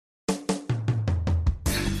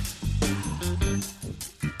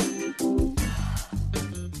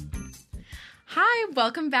Hi,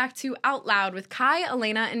 welcome back to Out Loud with Kai,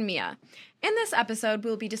 Elena, and Mia. In this episode,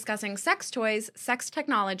 we'll be discussing sex toys, sex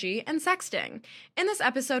technology, and sexting. In this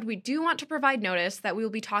episode, we do want to provide notice that we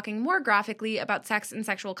will be talking more graphically about sex and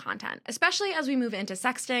sexual content. Especially as we move into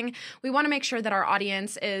sexting, we want to make sure that our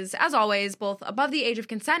audience is, as always, both above the age of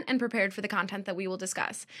consent and prepared for the content that we will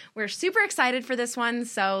discuss. We're super excited for this one,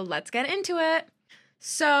 so let's get into it.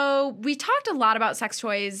 So we talked a lot about sex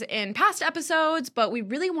toys in past episodes, but we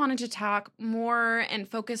really wanted to talk more and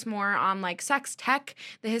focus more on like sex tech,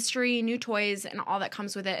 the history, new toys, and all that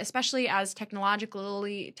comes with it, especially as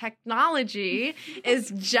technology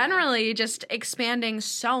is generally just expanding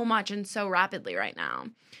so much and so rapidly right now.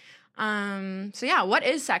 So yeah, what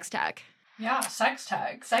is sex tech? Yeah, sex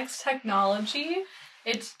tech. Sex technology.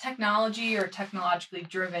 It's technology or technologically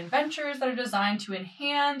driven ventures that are designed to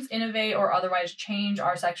enhance, innovate, or otherwise change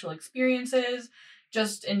our sexual experiences,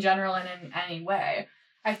 just in general and in any way.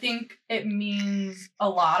 I think it means a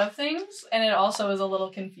lot of things, and it also is a little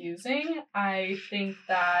confusing. I think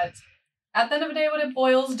that at the end of the day, what it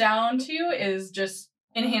boils down to is just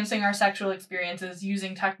enhancing our sexual experiences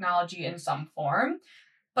using technology in some form.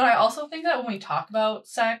 But I also think that when we talk about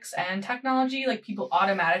sex and technology, like people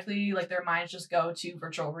automatically, like their minds just go to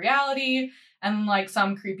virtual reality and like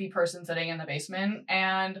some creepy person sitting in the basement.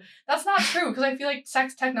 And that's not true because I feel like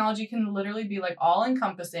sex technology can literally be like all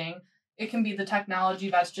encompassing. It can be the technology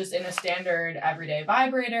that's just in a standard everyday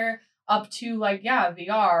vibrator up to like, yeah,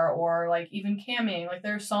 VR or like even camming. Like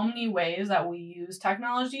there's so many ways that we use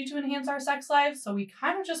technology to enhance our sex lives. So we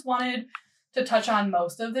kind of just wanted to touch on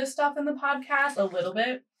most of this stuff in the podcast a little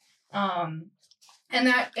bit. And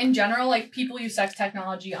that in general, like people use sex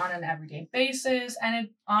technology on an everyday basis, and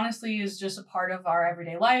it honestly is just a part of our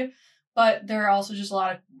everyday life. But there are also just a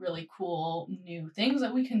lot of really cool new things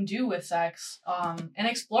that we can do with sex, and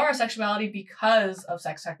explore our sexuality because of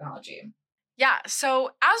sex technology. Yeah,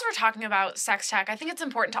 so as we're talking about sex tech, I think it's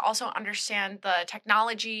important to also understand the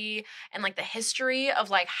technology and like the history of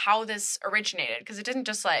like how this originated, because it didn't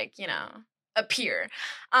just like, appear.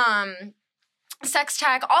 Sex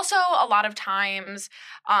tech also a lot of times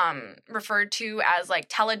referred to as like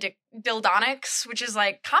teledildonics, which is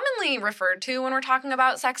like commonly referred to when we're talking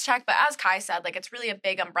about sex tech. But as Kai said, like it's really a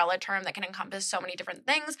big umbrella term that can encompass so many different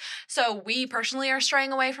things. So we personally are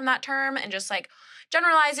straying away from that term and just like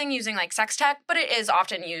generalizing using like sex tech, but it is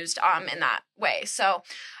often used in that way. So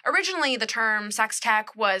originally the term sex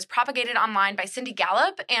tech was propagated online by Cindy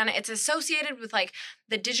Gallop, and it's associated with like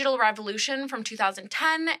the digital revolution from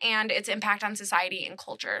 2010 and its impact on society and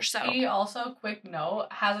culture. So she also, quick note,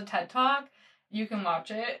 has a TED Talk. You can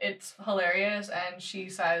watch it. It's hilarious, and she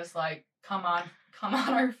says like, come on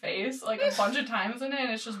our face like a bunch of times in it,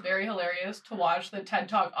 and it's just very hilarious to watch the TED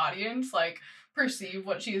Talk audience like perceive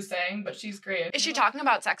what she's saying, but she's great. Is she talking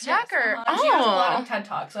about sex tech or? She has a lot of TED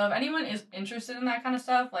Talks, so if anyone is interested in that kind of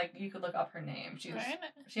stuff, like you could look up her name. She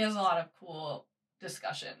has a lot of cool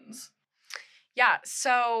discussions. Yeah,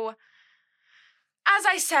 so as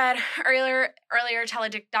I said earlier,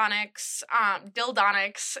 Teledildonics,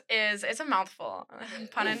 dildonics it's a mouthful,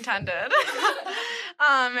 pun intended.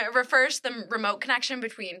 It refers to the remote connection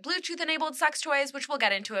between Bluetooth-enabled sex toys, which we'll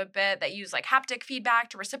get into a bit, that use like haptic feedback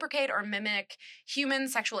to reciprocate or mimic human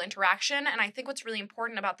sexual interaction. And I think what's really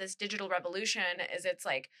important about this digital revolution is it's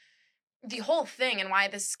like the whole thing, and why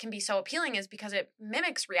this can be so appealing is because it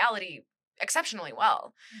mimics reality exceptionally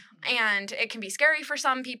well. Mm-hmm. And it can be scary for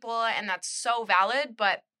some people, and that's so valid,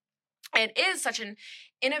 but it is such an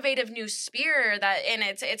innovative new sphere and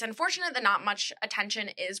it's unfortunate that not much attention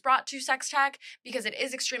is brought to sex tech because it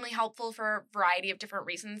is extremely helpful for a variety of different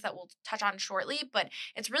reasons that we'll touch on shortly, but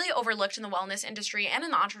it's really overlooked in the wellness industry and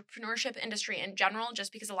in the entrepreneurship industry in general,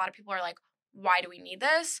 just because a lot of people are like, why do we need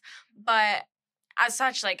this? But as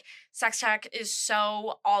such, like, sex tech is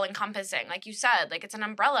so all-encompassing. Like you said, like, it's an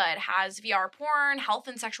umbrella. It has VR porn, health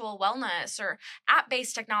and sexual wellness, or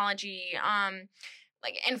app-based technology,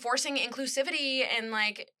 like, enforcing inclusivity and,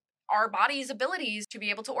 like, our body's abilities to be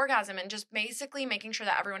able to orgasm, and just basically making sure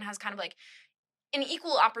that everyone has kind of, like, an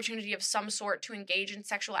equal opportunity of some sort to engage in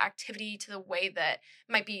sexual activity to the way that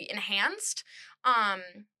might be enhanced,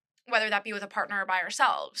 whether that be with a partner or by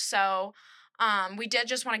ourselves. So we did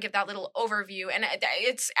just want to give that little overview, and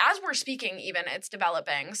it's, as we're speaking even, it's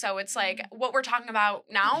developing. So it's like what we're talking about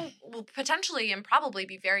now will potentially and probably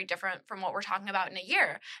be very different from what we're talking about in a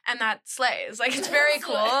year, and that slays. Like, it's very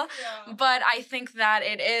cool, yeah. But I think that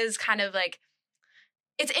it is kind of like,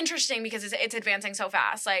 it's interesting because it's advancing so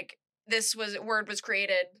fast. Like, word was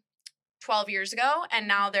created 12 years ago, and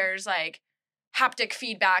now there's like haptic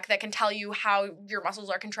feedback that can tell you how your muscles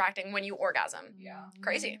are contracting when you orgasm. Yeah.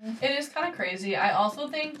 Crazy. It is kind of crazy. I also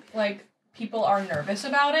think, like, people are nervous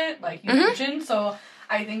about it, like you mentioned. So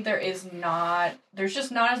I think there's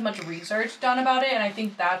just not as much research done about it, and I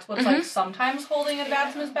think that's what's like sometimes holding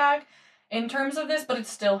advancements back in terms of this, but it's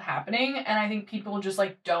still happening, and I think people just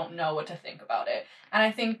like don't know what to think about it. And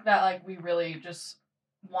I think that like we really just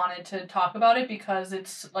wanted to talk about it because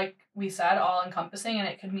it's, like we said, all encompassing, and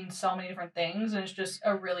it could mean so many different things, and it's just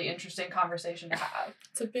a really interesting conversation to have.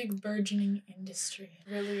 It's a big burgeoning industry,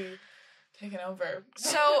 really taken over.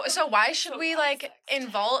 So why should we like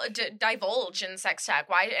divulge in sex tech?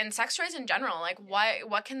 Why, and sex toys in general? Like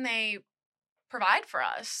what can they provide for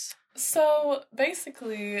us? So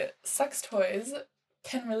basically, sex toys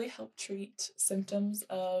can really help treat symptoms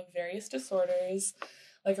of various disorders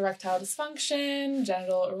like erectile dysfunction,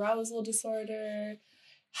 genital arousal disorder,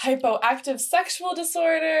 hypoactive sexual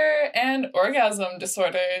disorder, and orgasm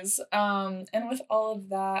disorders. And with all of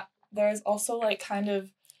that, there's also like kind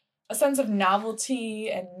of a sense of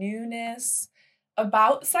novelty and newness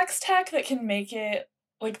about sex tech that can make it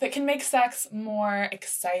like that can make sex more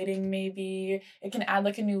exciting. Maybe it can add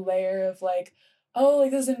like a new layer of like, oh,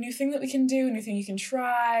 like there's a new thing that we can do, a new thing you can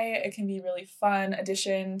try. It can be really fun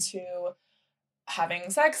addition to having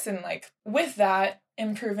sex, and like with that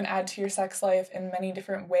improve and add to your sex life in many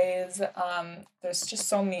different ways. There's just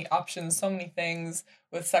so many options, so many things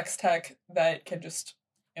with sex tech that can just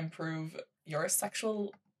improve your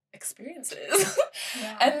sexual experiences.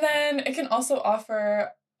 Yeah. And then it can also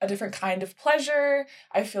offer a different kind of pleasure.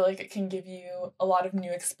 I feel like it can give you a lot of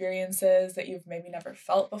new experiences that you've maybe never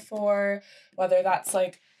felt before, whether that's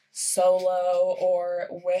like solo or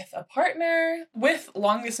with a partner. With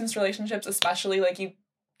long distance relationships especially, like you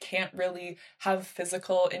can't really have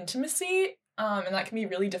physical intimacy, and that can be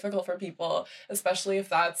really difficult for people, especially if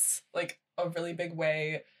that's like a really big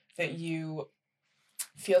way that you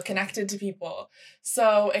feel connected to people.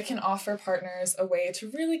 So it can offer partners a way to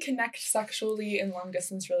really connect sexually in long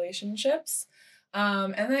distance relationships.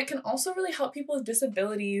 And then it can also really help people with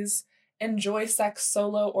disabilities enjoy sex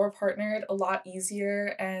solo or partnered a lot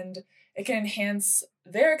easier, and it can enhance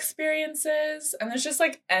their experiences. And there's just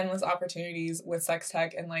like endless opportunities with sex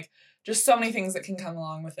tech, and like just so many things that can come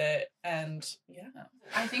along with it. And yeah,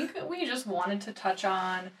 I think we just wanted to touch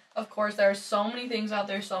on, of course, there are so many things out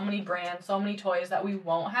there, so many brands, so many toys that we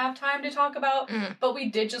won't have time to talk about, but we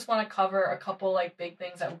did just want to cover a couple like big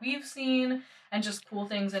things that we've seen and just cool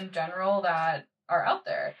things in general that are out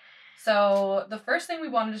there. So the first thing we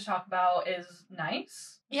wanted to talk about is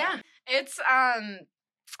Nice. Yeah, it's an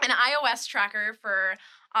iOS tracker for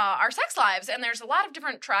our sex lives, and there's a lot of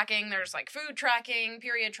different tracking. There's like food tracking,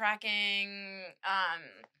 period tracking,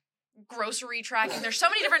 grocery tracking. There's so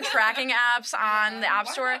many different tracking apps on the App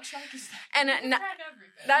Store, and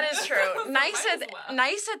that is true. Nice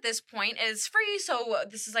at this point is free, so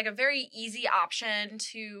this is like a very easy option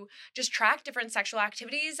to just track different sexual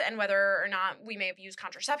activities and whether or not we may have used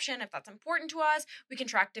contraception, if that's important to us. We can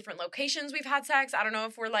track different locations we've had sex. I don't know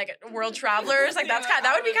if we're like world travelers. Like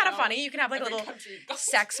that would be kind of funny. You can have like a little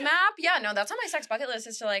sex map. Yeah, no, that's on my sex bucket list,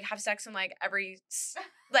 is to like have sex in like every state.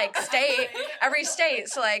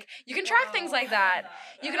 So like you can track things like that.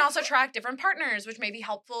 You can also track different partners, which may be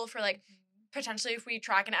helpful for like potentially if we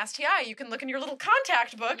track an STI, you can look in your little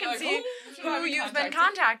contact book and see who you've been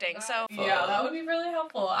contacting. So yeah, that would be really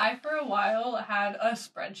helpful. I for a while had a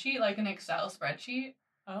spreadsheet, like an Excel spreadsheet.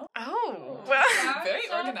 Oh. Very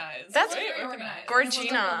organized. That's very organized.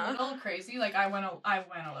 Gorgina. It was a little crazy. Like I went a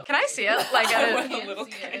little. Can I see it? Like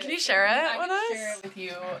can you share it with us? I can share it with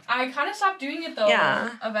you. I kind of stopped doing it though.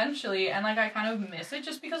 Yeah. Eventually, and like I kind of miss it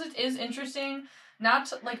just because it is interesting.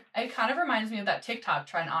 Not like it kind of reminds me of that TikTok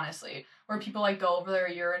trend, honestly, where people like go over their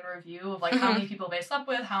year in review of like how many people they slept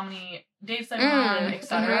with, how many dates they went on,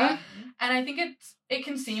 etc. And I think it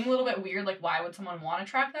can seem a little bit weird, like why would someone want to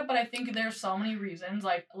track that? But I think there's so many reasons,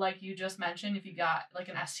 like you just mentioned, if you got like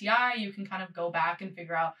an STI, you can kind of go back and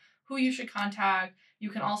figure out who you should contact.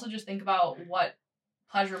 You can also just think about what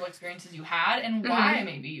pleasurable experiences you had and why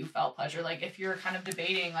maybe you felt pleasure. Like if you're kind of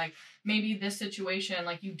debating like maybe this situation,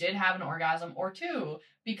 like you did have an orgasm or two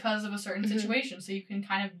because of a certain situation. So you can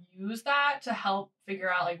kind of use that to help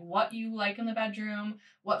figure out like what you like in the bedroom,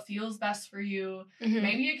 what feels best for you.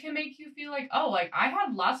 Maybe it can make you feel like, oh, like I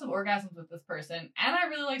had lots of orgasms with this person and I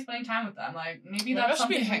really like spending time with them. Like maybe that's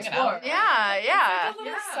something to explore. Yeah. It's like a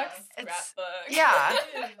little sex scrapbook. Yeah.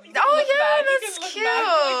 Oh yeah, that's cute.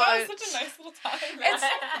 That was such a nice little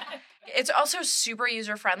time. It's also super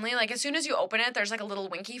user-friendly. Like, as soon as you open it, there's, like, a little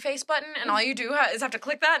winky face button, and all you do is have to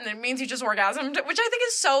click that, and it means you just orgasmed, which I think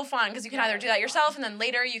is so fun, because you can either do that yourself, and then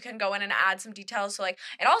later you can go in and add some details. So, like,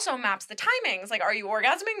 it also maps the timings. Like, are you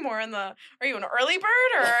orgasming more are you an early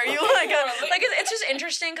bird, or are you, like, it's just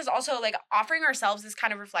interesting, because also, like, offering ourselves this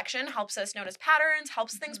kind of reflection helps us notice patterns,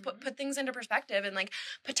 helps things put things into perspective, and, like,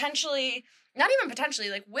 potentially, not even potentially,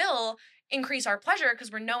 like, will increase our pleasure, because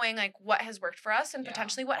we're knowing, like, what has worked for us and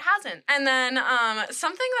potentially what hasn't. And then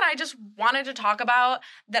something that I just wanted to talk about,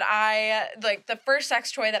 that I, like, the first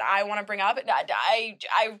sex toy that I want to bring up, I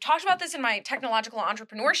talked about this in my technological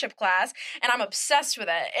entrepreneurship class, and I'm obsessed with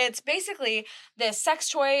it. It's basically this sex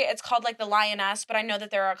toy. It's called, like, the Lioness, but I know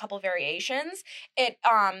that there are a couple variations. It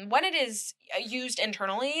when it is used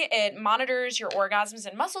internally, it monitors your orgasms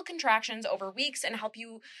and muscle contractions over weeks and helps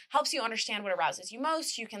you understand what arouses you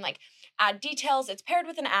most. You can, like, add details. It's paired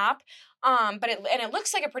with an app, but it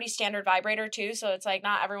looks like a pretty standard vibrator too. So it's like,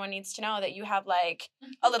 not everyone needs to know that you have, like,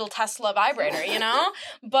 a little Tesla vibrator, you know.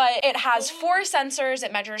 But it has 4 sensors.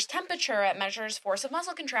 It measures temperature. It measures force of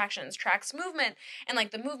muscle contractions, tracks movement, and,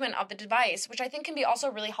 like, the movement of the device, which I think can be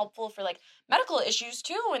also really helpful for, like, medical issues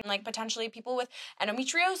too, and, like, potentially people with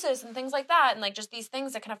endometriosis and things like that, and, like, just these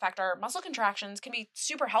things that can affect our muscle contractions can be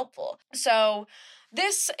super helpful. So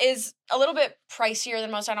this is a little bit pricier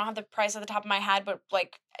than most. I don't have the price at the top of my head, but,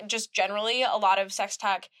 like, just generally, a lot of sex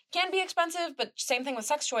tech can be expensive, but same thing with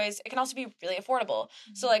sex toys, it can also be really affordable.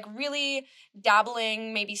 So, like, really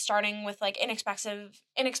dabbling, maybe starting with, like,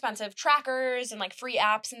 inexpensive trackers and, like, free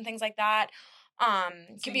apps and things like that,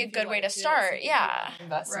 can be a good way to start.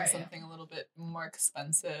 Invest in something a little bit more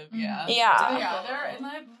expensive. And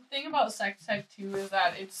the thing about sex tech too is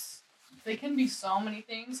that they can be so many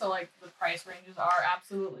things. So, like, the price ranges are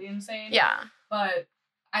absolutely insane. Yeah. But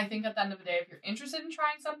I think at the end of the day, if you're interested in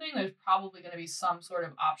trying something, there's probably going to be some sort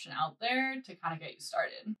of option out there to kind of get you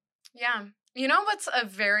started. Yeah. You know what's a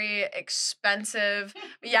very expensive,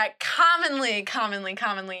 yet commonly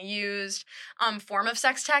used form of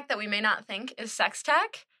sex tech that we may not think is sex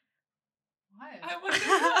tech? What? I wonder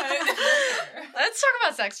what. Let's talk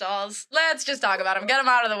about sex dolls. Let's just talk about them. Get them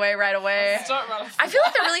out of the way right away. I feel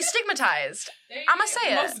like they're really stigmatized. I'm gonna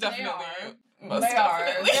say Most it. definitely. They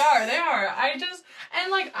are.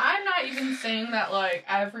 I'm not even saying that, like,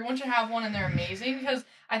 everyone should have one and they're amazing, because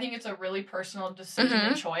I think it's a really personal decision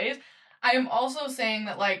and choice. I am also saying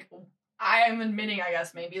that, like, I am admitting, I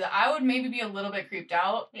guess, maybe that I would maybe be a little bit creeped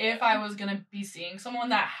out if I was gonna be seeing someone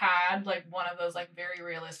that had, like, one of those, like, very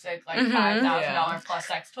realistic, like, $5,000 plus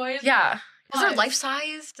sex toys. Yeah. Because they're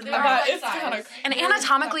life-sized. They are life-sized. Kind of and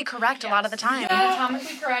anatomically correct a lot of the time.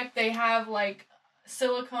 Anatomically correct. They have, like,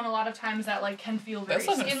 silicone a lot of times that, like, can feel very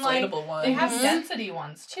skin-like. They have density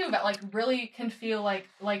ones too that, like, really can feel like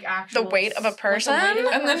actual the weight of a person.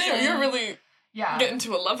 And then you're really getting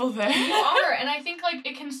to a level there. You are, and I think, like,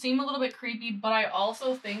 it can seem a little bit creepy, but I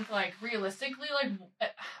also think, like, realistically, like,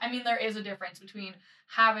 I mean, there is a difference between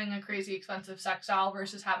having a crazy expensive sex doll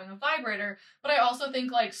versus having a vibrator, but I also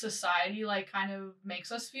think, like, society, like, kind of makes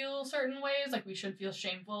us feel certain ways, like, we should feel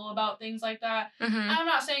shameful about things like that. And I'm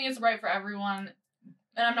not saying it's right for everyone,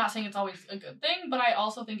 and I'm not saying it's always a good thing, but I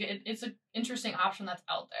also think it's an interesting option that's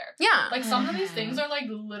out there. Yeah. Like, some of these things are, like,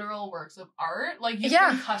 literal works of art. Like, you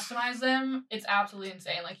can customize them. It's absolutely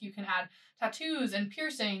insane. Like, you can add tattoos and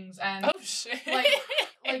piercings and... Oh, shit. Like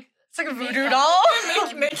it's like a voodoo doll.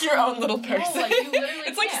 Make your own little person. No, like, you literally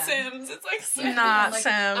it's like Sims. It's like Sims. Not like,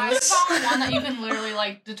 Sims. I found one that you can literally,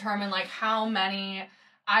 like, determine, like, how many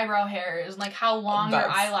eyebrow hairs, and, like, how long your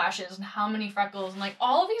eyelashes, and how many freckles, and, like,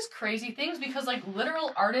 all of these crazy things, because, like,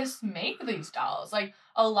 literal artists make these dolls. Like,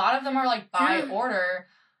 a lot of them are, like, by order,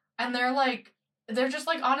 and they're just,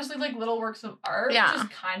 like, honestly, like, little works of art, which is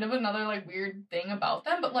kind of another, like, weird thing about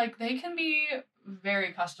them, but, like, they can be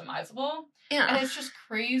very customizable. Yeah. And it's just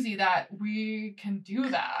crazy that we can do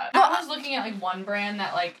that. I was looking at, like, one brand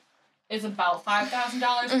that, like, is about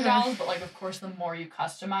 $5,000 for dolls, but, like, of course, the more you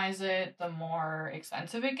customize it, the more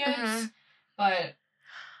expensive it gets. But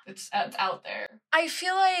it's out there. I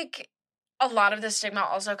feel like a lot of the stigma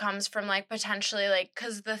also comes from, like, potentially, like,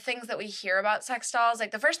 because the things that we hear about sex dolls,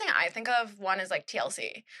 like, the first thing I think of, one is, like,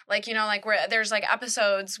 TLC. Like, you know, like, where there's, like,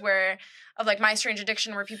 episodes of, like, My Strange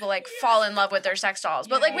Addiction where people, like, fall in love with their sex dolls.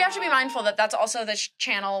 But, like, we have to be mindful that that's also the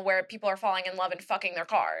channel where people are falling in love and fucking their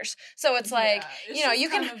cars. So it's, like, you know, you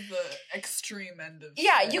can... kind of the extreme end of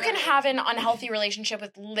you can have an unhealthy relationship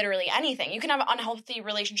with literally anything. You can have unhealthy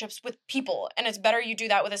relationships with people, and it's better you do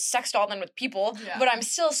that with a sex doll than with people. Yeah. But I'm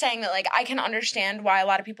still saying that, like, I can understand why a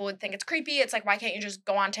lot of people would think it's creepy. It's like, why can't you just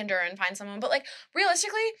go on Tinder and find someone? But, like,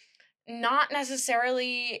 realistically, not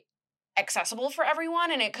necessarily accessible for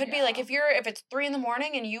everyone, and it could be like if it's 3 a.m.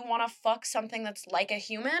 and you want to fuck something that's like a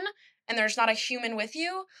human and there's not a human with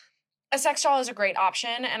you, a sex doll is a great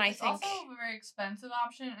option. And I think it's also a very expensive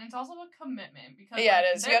option, and it's also a commitment because it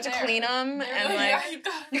is. You have to clean them, and like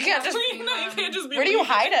you can't just clean them. You can't just be where do you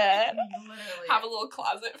hide it? Literally. Have a little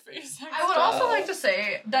closet for your sex I would doll. also like to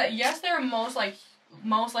say that yes, they're most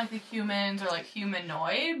likely humans or like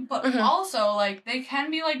humanoid, but also like they can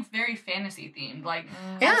be like very fantasy themed. Like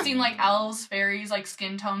I've seen like elves, fairies, like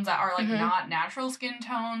skin tones that are like not natural skin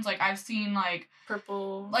tones. Like I've seen like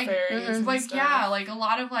purple like fairies and like stuff. like a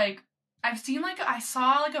lot of like I've seen like I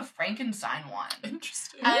saw like a Frankenstein one.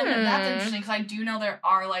 Interesting. And that's interesting because I do know there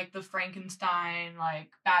are like the Frankenstein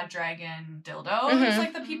like bad dragon dildos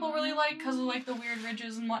like that people really like because of like the weird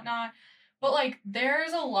ridges and whatnot. But, like,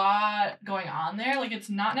 there's a lot going on there. Like, it's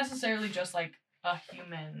not necessarily just, like, a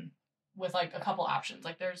human with, like, a couple options.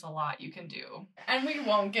 Like, there's a lot you can do. And we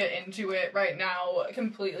won't get into it right now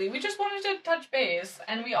completely. We just wanted to touch base.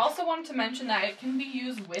 And we also wanted to mention that it can be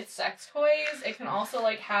used with sex toys. It can also,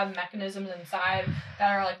 like, have mechanisms inside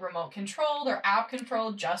that are, like, remote controlled or app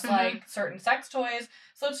controlled, just like certain sex toys.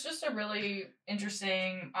 So it's just a really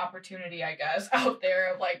interesting opportunity, I guess, out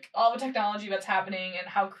there of, like, all the technology that's happening and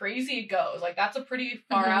how crazy it goes. Like, that's a pretty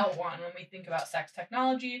far out one when we think about sex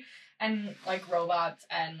technology and, like, robots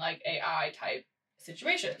and, like, AI type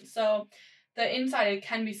situations. So the inside, it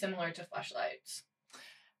can be similar to fleshlights.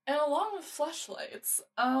 And along with fleshlights,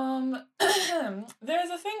 there's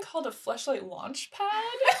a thing called a fleshlight launchpad.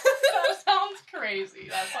 That sounds crazy.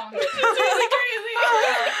 That sounds really crazy.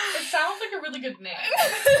 It sounds like a really good name.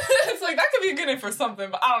 It's like, that could be a good name for something,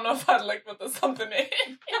 but I don't know if I'd like put the something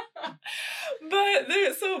in.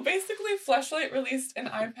 So basically, Fleshlight released an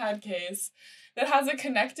iPad case that has a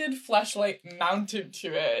connected fleshlight mounted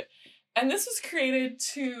to it. And this was created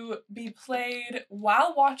to be played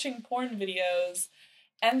while watching porn videos.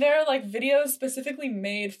 And there are, like, videos specifically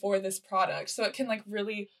made for this product. So it can, like,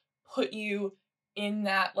 really put you in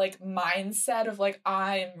that, like, mindset of, like,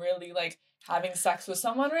 I am really, like, having sex with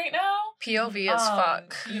someone right now. POV as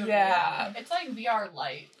fuck. Yeah. It's like VR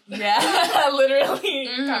light. Yeah, literally.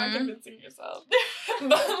 You're kind of convincing yourself.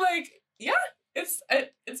 But, like, yeah,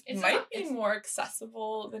 it might be more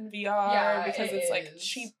accessible than VR because it's, like,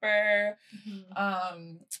 cheaper.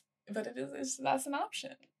 But that's an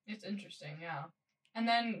option. It's interesting, yeah. And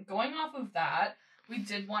then going off of that, we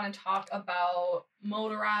did want to talk about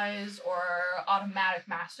motorized or automatic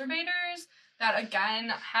masturbators that, again,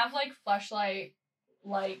 have, like,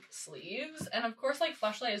 fleshlight-like sleeves. And, of course, like,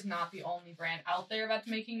 Fleshlight is not the only brand out there that's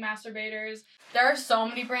making masturbators. There are so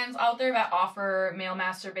many brands out there that offer male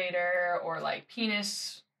masturbator or, like,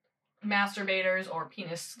 penis masturbators or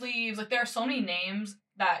penis sleeves. Like, there are so many names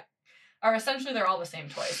that are essentially, they're all the same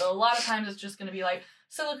toy. So a lot of times it's just going to be, like,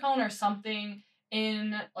 silicone or something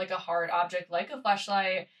in, like, a hard object like a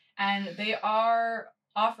fleshlight, and they are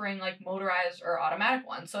offering, like, motorized or automatic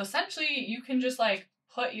ones. So essentially you can just, like,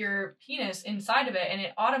 put your penis inside of it and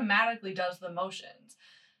it automatically does the motions.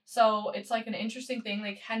 So it's, like, an interesting thing.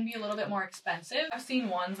 They can be a little bit more expensive. I've seen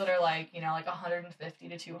ones that are, like, you know, like $150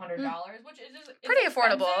 to $200, which is pretty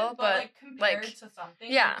affordable, but like, compared to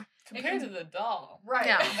something. Yeah. Compared to the doll. Right.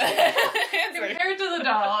 Yeah. Compared to the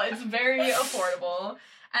doll, it's very affordable.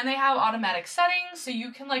 And they have automatic settings, so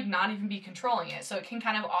you can, like, not even be controlling it. So it can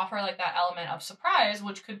kind of offer, like, that element of surprise,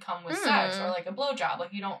 which could come with sex or, like, a blowjob.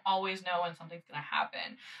 Like, you don't always know when something's gonna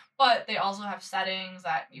happen. But they also have settings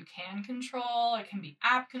that you can control. It can be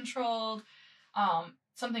app controlled.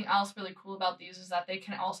 Something else really cool about these is that they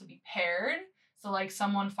can also be paired. So, like,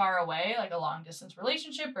 someone far away, like a long-distance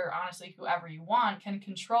relationship, or honestly whoever you want, can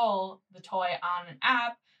control the toy on an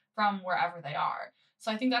app from wherever they are.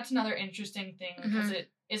 So I think that's another interesting thing because it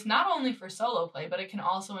is not only for solo play, but it can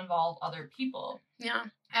also involve other people. Yeah.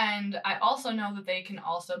 And I also know that they can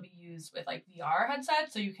also be used with, like, VR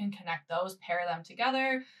headsets, so you can connect those, pair them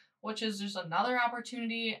together, which is just another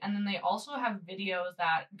opportunity. And then they also have videos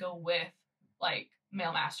that go with, like,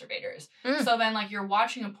 male masturbators. So then, like, you're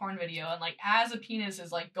watching a porn video and, like, as a penis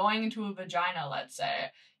is, like, going into a vagina, let's say,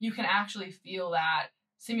 you can actually feel that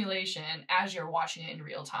simulation as you're watching it in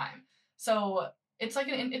real time. So it's like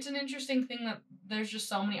it's an interesting thing that there's just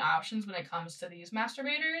so many options when it comes to these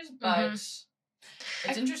masturbators, but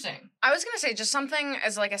it's interesting. I was going to say just something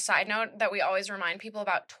as, like, a side note that we always remind people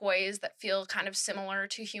about toys that feel kind of similar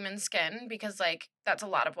to human skin, because, like, that's a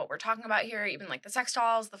lot of what we're talking about here. Even, like, the sex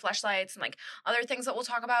dolls, the fleshlights, and, like, other things that we'll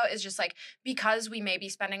talk about is just, like, because we may be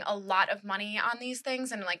spending a lot of money on these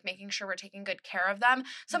things and, like, making sure we're taking good care of them.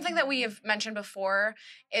 Something that we have mentioned before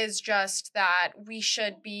is just that we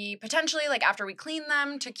should be potentially, like, after we clean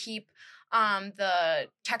them, to keep The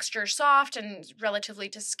texture soft and relatively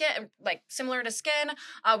to skin, like similar to skin.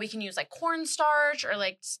 We can use like cornstarch, or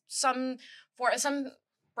like some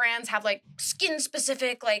brands have like skin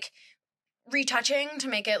specific like retouching to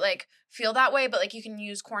make it like feel that way, but like you can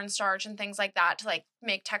use cornstarch and things like that to like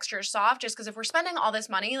make textures soft, just because if we're spending all this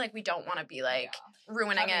money, like we don't want to be like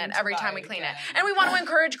ruining it every time we clean it, and we want to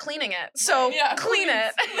encourage cleaning it, so clean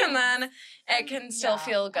it and then it can still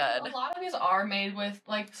feel good. A lot of these are made with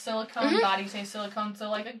like silicone, body safe silicone, so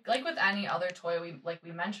like with any other toy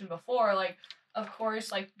we mentioned before, like of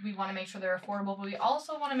course, like, we want to make sure they're affordable, but we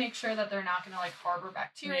also want to make sure that they're not going to, like, harbor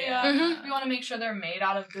bacteria. We want to make sure they're made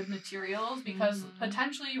out of good materials, because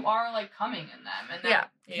potentially you are, like, coming in them, and that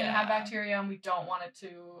can have bacteria, and we don't want it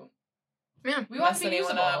to... We want it to be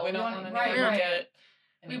usable. We don't want to get...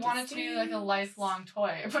 We want it to be, like, a lifelong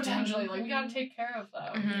toy, potentially. Like, we got to take care of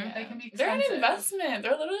them. They can be expensive. They're an investment.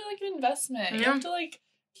 They're literally, like, an investment. You have to, like...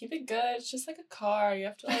 Keep it good. It's just like a car. You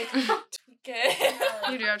have to like tweak it.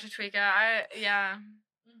 You do have to tweak it.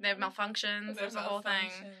 They have malfunctions. There's a whole thing.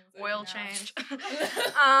 Oil change.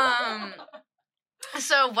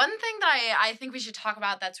 So one thing that I think we should talk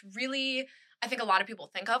about that's really, I think a lot of people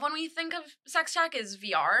think of when we think of sex tech is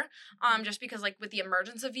VR. Just because like with the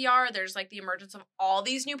emergence of VR, there's like the emergence of all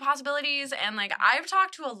these new possibilities, and like I've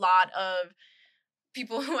talked to a lot of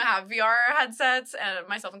people who have VR headsets, and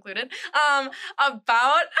myself included,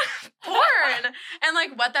 about porn and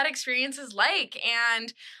like what that experience is like.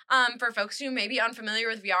 And for folks who may be unfamiliar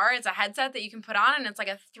with VR, it's a headset that you can put on, and it's like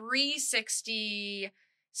a 360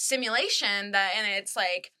 simulation and it's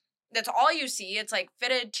like, that's all you see. It's like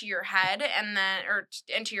fitted to your head and then, or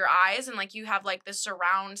into your eyes, and like you have like this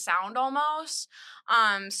surround sound almost.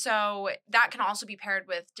 So that can also be paired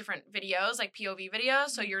with different videos, like POV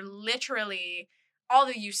videos. So you're literally, all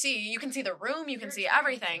that you see, you can see the room, you can see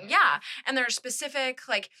everything. Yeah. And there's specific,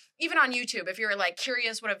 like, even on YouTube, if you're, like,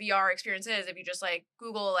 curious what a VR experience is, if you just, like,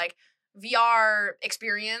 Google, like, VR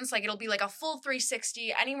experience, like, it'll be, like, a full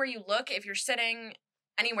 360. Anywhere you look, if you're sitting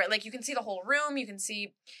anywhere, like, you can see the whole room, you can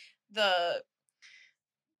see the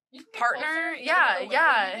partner. Yeah.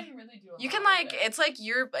 You can like, it's like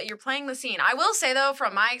you're playing the scene. I will say though,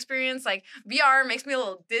 from my experience, like VR makes me a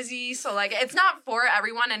little dizzy, so like it's not for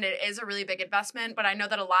everyone, and it is a really big investment. But I know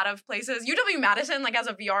that a lot of places, UW-Madison like has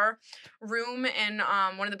a VR room in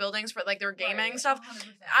one of the buildings for like their gaming stuff. 100%.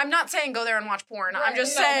 I'm not saying go there and watch porn. I'm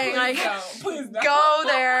just saying like go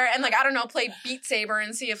there and like, I don't know, play Beat Saber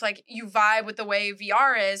and see if like you vibe with the way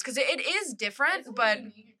VR is, because it is different, but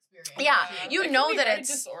yeah, you know that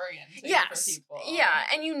it's disorienting for people. Yeah,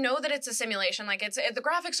 and you know that it's a simulation. Like the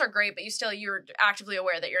graphics are great, but you're actively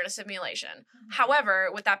aware that you're in a simulation.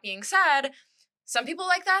 However, with that being said, some people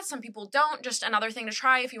like that, some people don't. Just another thing to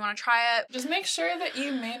try if you want to try it. Just make sure that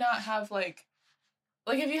you may not have like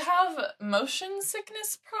if you have motion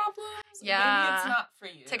sickness problems, maybe it's not for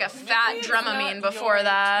you. Take a fat Dramamine before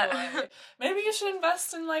that. Maybe you should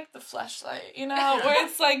invest in like the fleshlight, where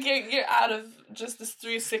it's like you're out of just this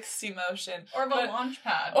 360 motion. Or the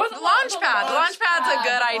launchpad. Or the launchpad. The launchpad's a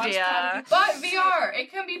good idea. But VR,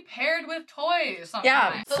 it can be paired with toys sometimes.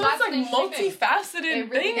 Yeah. So that's like multifaceted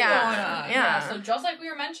thing going on. Yeah. So just like we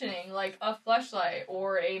were mentioning, like a fleshlight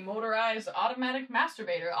or a motorized automatic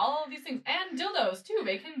masturbator, all of these things, and dildos too.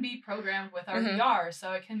 They can be programmed with our VR,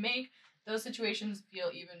 so it can make those situations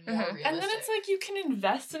feel even more realistic. And then it's like you can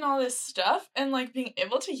invest in all this stuff and like being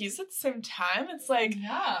able to use it at the same time. It's like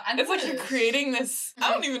and it's like you're creating this.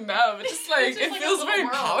 I don't even know, but just like it feels very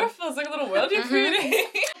powerful. It's like a little world you're creating.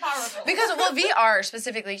 Powerful. Because VR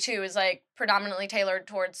specifically too is like predominantly tailored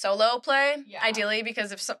towards solo play, ideally,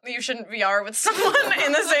 because if you shouldn't VR with someone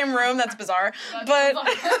in the same room, that's bizarre. But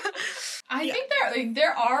I think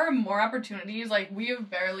there are more opportunities. Like we have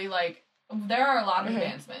barely there are a lot of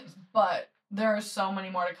advancements, but there are so many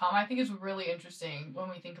more to come. I think it's really interesting when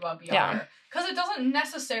we think about VR, because it doesn't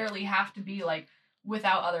necessarily have to be like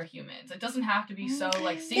without other humans. It doesn't have to be so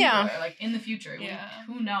like singular. Like in the future,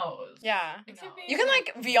 who knows? Yeah, you can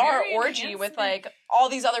like VR orgy with like all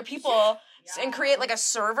these other people and create like a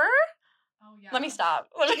server. Oh, yeah. Let me stop.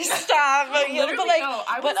 But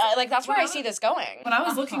that's where I see this going. When I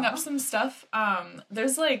was looking up some stuff,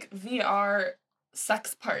 there's like VR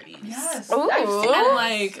sex parties. Yes. Ooh. And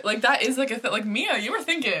like that is like a thing. Like Mia, you were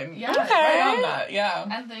thinking. Yeah. Okay. Right on that. Yeah.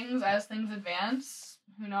 And as things advance,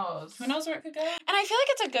 who knows? Who knows where it could go? And I feel like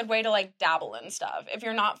it's a good way to like dabble in stuff if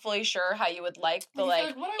you're not fully sure how you would like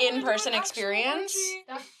the in-person experience.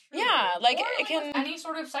 That's true. Yeah, like or, it can any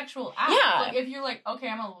sort of sexual act. Yeah. Like if you're like, okay,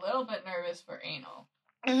 I'm a little bit nervous for anal.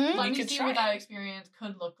 Mm-hmm. Let me see what that experience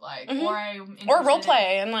could look like. Mm-hmm. Or role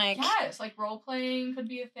play and like role playing could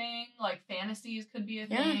be a thing. Like fantasies could be a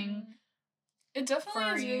thing. It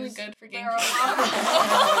definitely is really good for getting There are for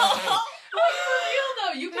real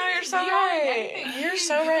though. You can No, you're be so viewing right. anything. You're You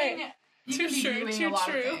so can be right. viewing- You Too can be true, viewing too a lot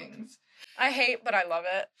true. of things. I hate, but I love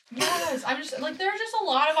it. Yes, I'm just like there are just a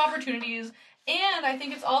lot of opportunities, and I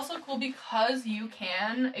think it's also cool because you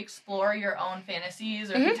can explore your own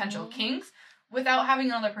fantasies or potential kinks without having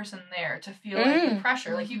another person there to feel like the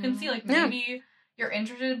pressure. Like you can see like maybe you're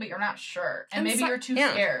interested but you're not sure, and maybe you're too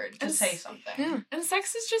scared to say something. Yeah. And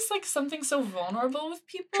sex is just like something so vulnerable with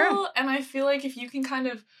people. True. And I feel like if you can kind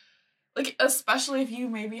of like, especially if you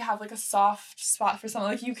maybe have like a soft spot for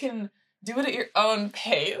something, like you can do it at your own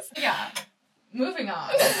pace. Yeah. Moving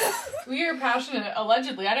on. We are passionate,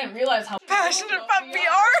 allegedly. I didn't realize how Passionate about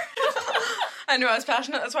VR. I knew I was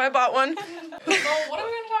passionate, that's why I bought one. So what are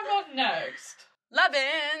we going to talk about next?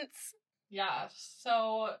 Lovense. Yeah,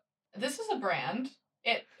 so this is a brand.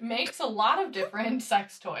 It makes a lot of different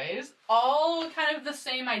sex toys, all kind of the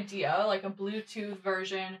same idea, like a Bluetooth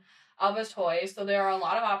version of a toy. So there are a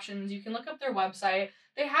lot of options. You can look up their website.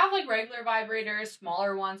 They have like regular vibrators,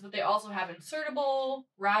 smaller ones, but they also have insertable,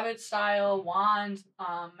 rabbit style, wands,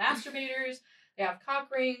 masturbators. They have cock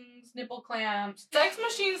rings, nipple clamps, sex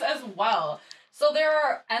machines as well. So there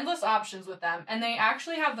are endless options with them, and they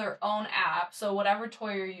actually have their own app. So whatever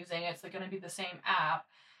toy you're using, it's going to be the same app.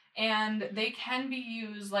 And they can be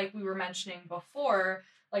used, like we were mentioning before,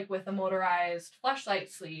 like with a motorized fleshlight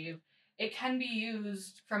sleeve. It can be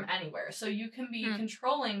used from anywhere. So you can be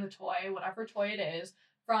controlling the toy, whatever toy it is,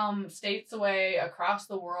 from states away across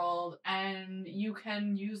the world, and you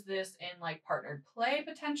can use this in like partnered play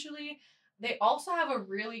potentially. They also have a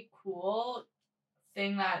really cool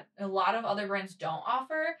thing that a lot of other brands don't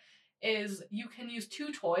offer is you can use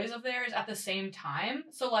two toys of theirs at the same time.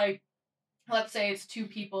 So like let's say it's two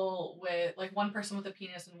people with like one person with a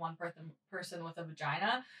penis and one person with a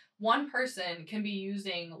vagina. One person can be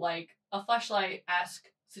using like a fleshlight-esque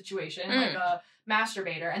situation, like a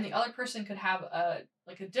masturbator, and the other person could have a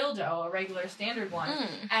dildo, a regular standard one.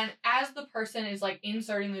 And as the person is like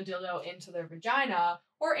inserting the dildo into their vagina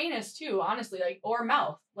or anus too, honestly, like or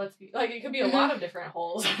mouth. Let's be like it could be a lot of different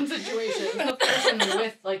holes and situations. The person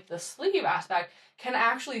with like the sleeve aspect can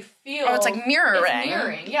actually feel. Oh, it's like mirroring. It's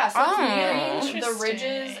mirroring, yeah. So it's mirroring the Interesting.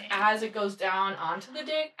 ridges as it goes down onto the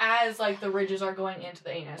dick, as like the ridges are going into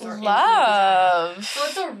the anus or into the vagina. Love. So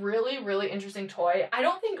it's a really, really interesting toy. I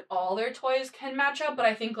don't think all their toys can match up, but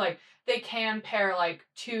I think like they can pair like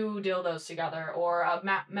two dildos together, or a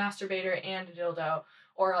masturbator and a dildo,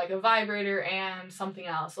 or like a vibrator and something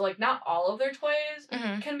else. So like not all of their toys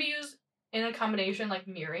can be used in a combination like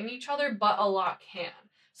mirroring each other, but a lot can.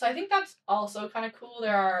 So I think that's also kind of cool.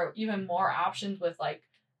 There are even more options with like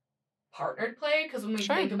partnered play, because when we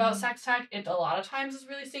think about sex tech, it a lot of times is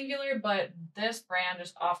really singular, but this brand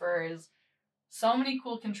just offers so many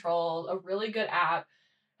cool controls, a really good app.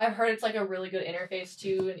 I've heard it's like a really good interface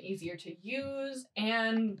too and easier to use,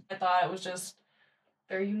 and I thought it was just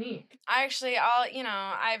very unique.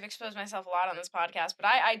 I've exposed myself a lot on this podcast, but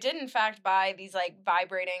I did in fact buy these like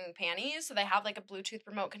vibrating panties. So they have like a Bluetooth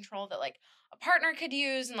remote control that like a partner could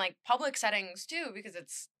use in like public settings too, because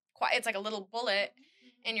it's like a little bullet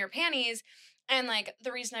in your panties. And like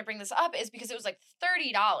the reason I bring this up is because it was like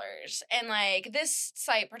 $30, and like this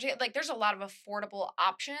site like there's a lot of affordable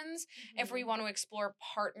options if we want to explore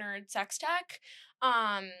partnered sex tech.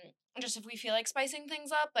 Just if we feel like spicing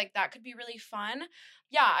things up, like that could be really fun.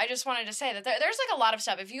 Yeah, I just wanted to say that there's like a lot of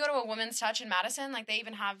stuff. If you go to a Women's Touch in Madison, like they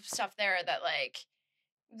even have stuff there that like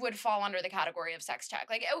would fall under the category of sex tech.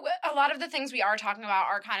 Like a lot of the things we are talking about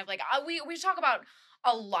are kind of like we talk about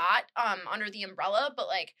a lot under the umbrella, but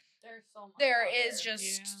like there's so much there is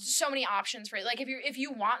just so many options for it. Like if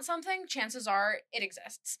you want something, chances are it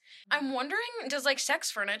exists. I'm wondering, does like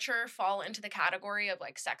sex furniture fall into the category of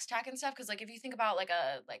like sex tech and stuff? Because like if you think about like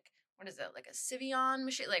what is it, like a Civion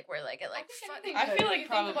machine, like where like it like I feel like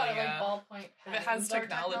probably about it, like ballpoint if it has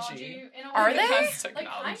technology. Are they? Like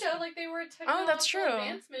kind of like they were a technological Oh, that's true.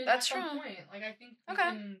 advancement That's at true. some point. Like I think we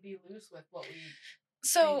can be loose with what we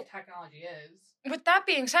think technology is. With that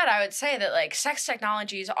being said, I would say that like sex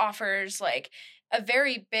technologies offers like a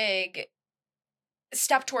very big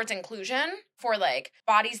step towards inclusion for like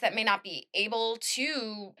bodies that may not be able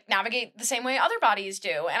to navigate the same way other bodies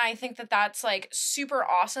do. And I think that that's like super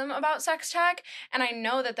awesome about sex tech. And I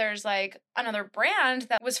know that there's like another brand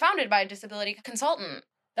that was founded by a disability consultant.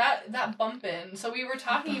 That bump in. So we were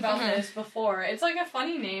talking about this before. It's like a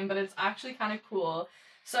funny name, but it's actually kind of cool.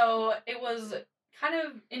 So it was kind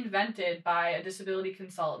of invented by a disability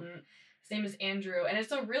consultant. His same as Andrew. And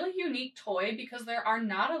it's a really unique toy because there are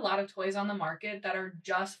not a lot of toys on the market that are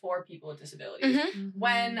just for people with disabilities.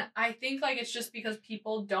 When I think, like, it's just because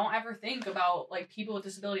people don't ever think about, like, people with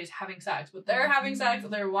disabilities having sex. But they're having sex,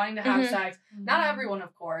 they're wanting to have sex. Not everyone,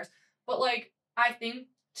 of course. But, like, I think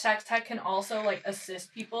sex tech can also, like,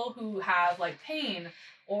 assist people who have, like, pain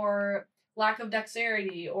or lack of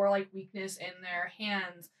dexterity or, like, weakness in their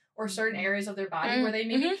hands or certain areas of their body where they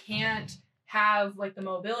maybe can't have, like, the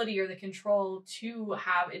mobility or the control to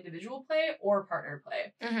have individual play or partner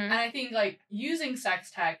play. And I think, like, using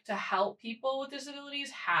sex tech to help people with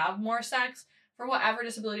disabilities have more sex for whatever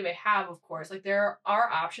disability they have, of course. Like, there are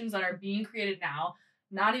options that are being created now,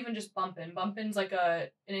 not even just bumpin'. Bumpin's, like, an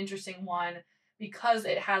interesting one because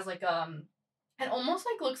it has, like, it almost,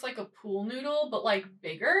 like, looks like a pool noodle, but, like,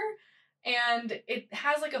 bigger. And it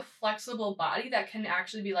has, like, a flexible body that can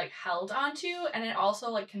actually be, like, held onto, and it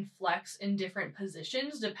also, like, can flex in different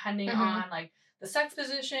positions depending on, like, the sex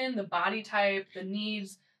position, the body type, the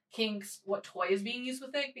needs, kinks, what toy is being used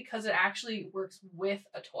with it, because it actually works with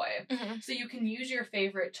a toy. So you can use your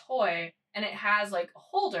favorite toy, and it has, like, a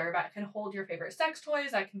holder that can hold your favorite sex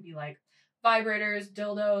toys. That can be, like, vibrators,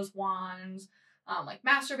 dildos, wands, like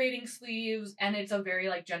masturbating sleeves, and it's a very,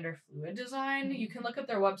 like, gender fluid design. You can look up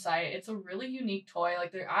their website. It's a really unique toy.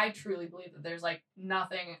 Like, I truly believe that there's, like,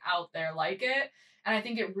 nothing out there like it, and I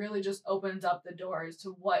think it really just opens up the doors to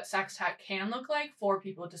what sex tech can look like for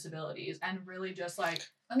people with disabilities, and really just, like,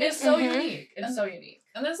 it's so unique. It's so unique,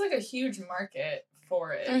 and there's, like, a huge market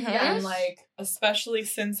for it. And, like, especially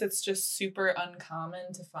since it's just super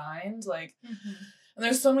uncommon to find, like, and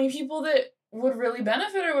there's so many people that would really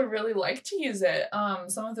benefit or would really like to use it.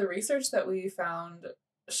 Some of the research that we found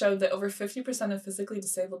showed that over 50% of physically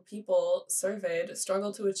disabled people surveyed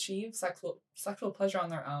struggle to achieve sexual pleasure on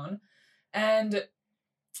their own. And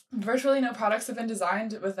virtually no products have been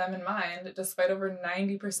designed with them in mind, despite over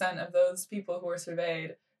 90% of those people who were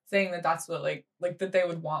surveyed saying that that's what, like that they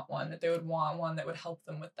would want one, that would help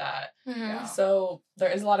them with that. So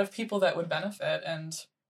there is a lot of people that would benefit, and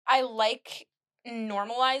I like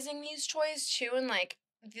normalizing these toys too, and, like,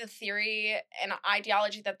 the theory and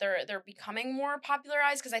ideology that they're becoming more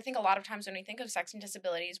popularized, because I think a lot of times when we think of sex and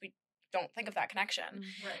disabilities, we don't think of that connection.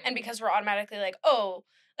 And because we're automatically like, oh,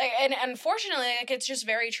 like, and unfortunately, like, it's just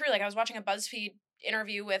very true. Like, I was watching a BuzzFeed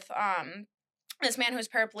interview with this man who's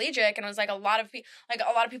paraplegic, and it was like a lot of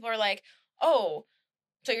people are like, oh,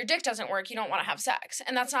 so your dick doesn't work, you don't want to have sex.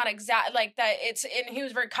 And that's not exact, like, that it's, and he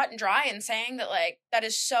was very cut and dry in saying that, like, that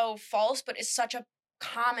is so false, but it's such a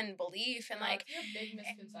common belief, and, like,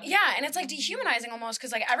 and it's, like, dehumanizing almost,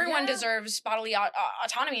 because, like, everyone deserves bodily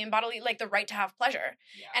autonomy and bodily, like, the right to have pleasure.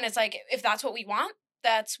 And it's like, if that's what we want,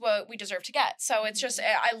 that's what we deserve to get. So it's just,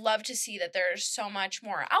 I love to see that there's so much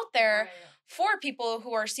more out there for people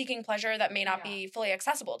who are seeking pleasure that may not be fully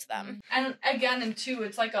accessible to them. And again, and two,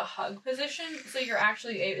 it's like a hug position, so you're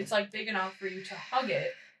actually, it's, like, big enough for you to hug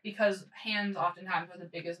it, because hands oftentimes are the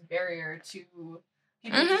biggest barrier to people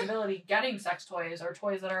with disability getting sex toys or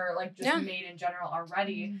toys that are, like, just made in general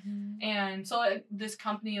already. And so this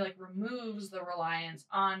company, like, removes the reliance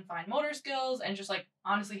on fine motor skills and just, like,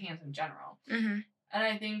 honestly hands in general. And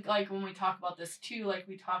I think, like, when we talk about this too, like,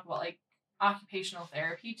 we talk about, like, occupational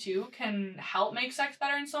therapy too can help make sex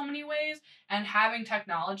better in so many ways, and having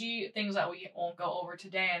technology, things that we won't go over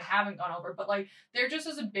today and haven't gone over, but, like, there just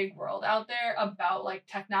is a big world out there about, like,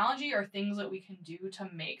 technology or things that we can do to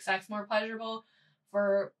make sex more pleasurable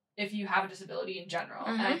for if you have a disability in general.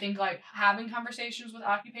 And I think, like, having conversations with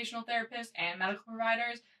occupational therapists and medical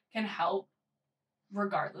providers can help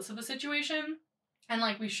regardless of the situation. And,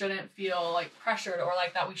 like, we shouldn't feel, like, pressured, or,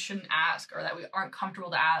 like, that we shouldn't ask, or that we aren't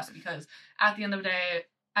comfortable to ask, because at the end of the day,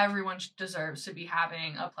 everyone deserves to be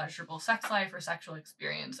having a pleasurable sex life or sexual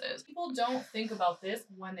experiences. People don't think about this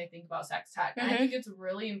when they think about sex tech. And I think it's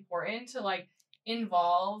really important to, like,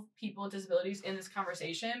 involve people with disabilities in this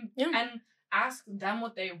conversation and ask them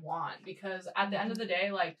what they want, because at the end of the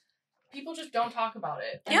day, like, people just don't talk about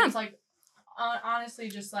it. And it's, like, honestly,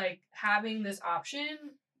 just, like, having this option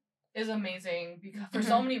is amazing because for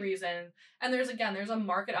so many reasons. And there's a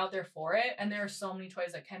market out there for it, and there are so many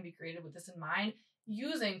toys that can be created with this in mind,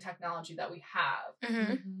 using technology that we have.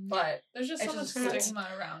 But there's just so much stigma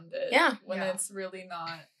around it. When it's really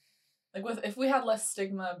not, like, if we had less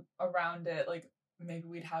stigma around it, like, maybe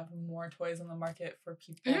we'd have more toys on the market for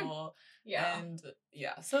people.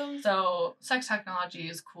 So sex technology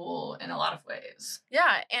is cool in a lot of ways.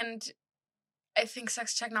 And I think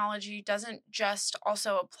sex technology doesn't just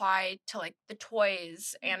also apply to, like, the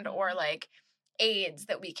toys and or, like, aids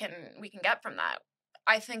that we can get from that.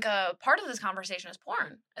 I think a part of this conversation is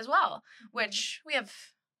porn as well, which we have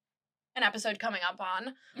an episode coming up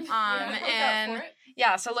on.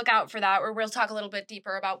 So look out for that, where we'll talk a little bit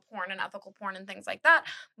deeper about porn and ethical porn and things like that.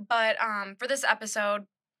 But for this episode,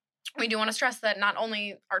 we do want to stress that not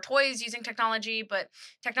only are toys using technology, but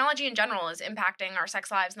technology in general is impacting our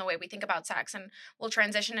sex lives and the way we think about sex. And we'll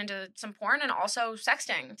transition into some porn and also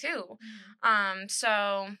sexting too.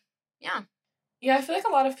 So, yeah. Yeah, I feel like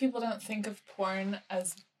a lot of people don't think of porn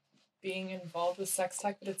as being involved with sex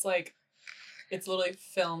tech, but it's like, it's literally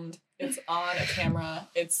filmed, it's on a camera,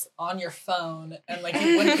 it's on your phone, and like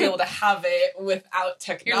you wouldn't be able to have it without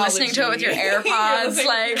technology. You're listening to it with your AirPods,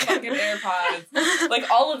 your fucking AirPods. Like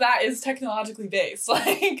all of that is technologically based.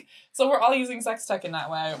 Like, so we're all using sex tech in that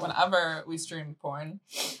way whenever we stream porn.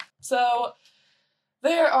 So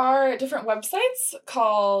there are different websites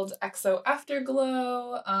called EXO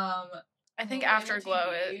Afterglow. I think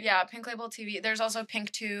Afterglow is, Pink Label TV. There's also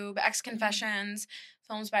PinkTube, X Confessions,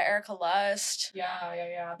 films by Erica Lust.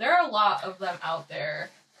 Yeah. There are a lot of them out there.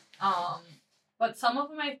 But some of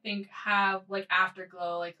them I think have, like,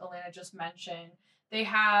 Afterglow, like Elena just mentioned. They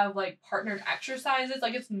have, like, partnered exercises.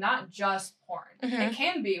 Like, it's not just porn. Mm-hmm. It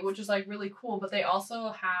can be, which is, like, really cool. But they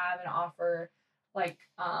also have and offer, like,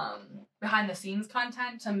 behind-the-scenes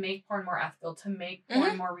content to make porn more ethical, to make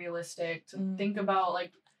porn more realistic, to think about,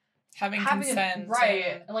 like, having consent.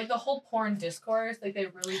 Right. And, like, the whole porn discourse, like, they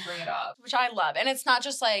really bring it up. Which I love. And it's not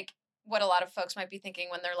just, like, what a lot of folks might be thinking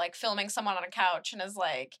when they're, like, filming someone on a couch and is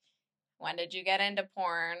like, when did you get into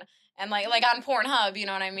porn? And, like on Pornhub, you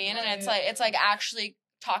know what I mean? Right. And it's like actually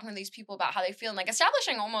talking to these people about how they feel and, like,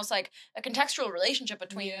 establishing almost, like, a contextual relationship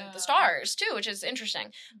between the stars, too, which is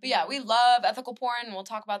interesting. But, yeah, we love ethical porn, and we'll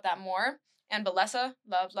talk about that more. And Balesa,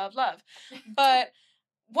 love. But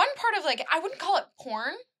one part of, like, I wouldn't call it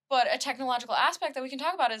porn, but a technological aspect that we can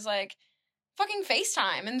talk about is, like, fucking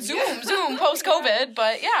FaceTime and Zoom post-COVID,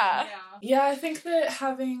 but yeah. Yeah, I think that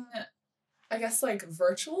having, I guess, like,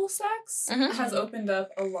 virtual sex has opened up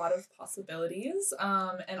a lot of possibilities,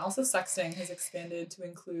 and also sexting has expanded to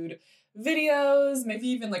include videos, maybe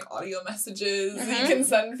even, like, audio messages you can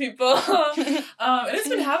send people. And it's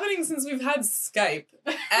been happening since we've had Skype.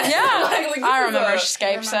 Yeah, like I remember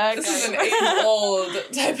Skype sex. This is an age-old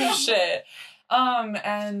type of shit.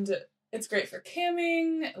 And it's great for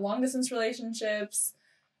camming, long-distance relationships.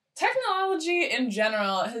 Technology in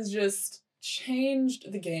general has just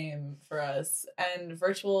changed the game for us, and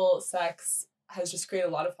virtual sex has just created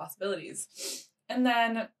a lot of possibilities. And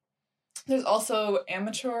then there's also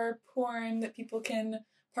amateur porn that people can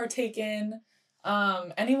partake in.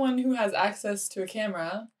 Anyone who has access to a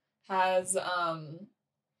camera has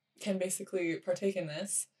can basically partake in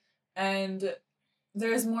this. And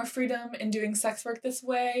there's more freedom in doing sex work this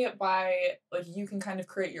way by, like, you can kind of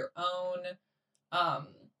create your own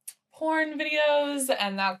porn videos,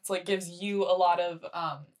 and that's, like, gives you a lot of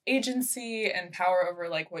agency and power over,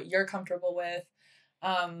 like, what you're comfortable with.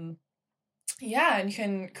 And you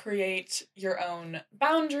can create your own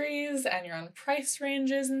boundaries and your own price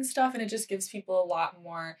ranges and stuff, and it just gives people a lot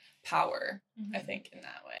more power, I think, in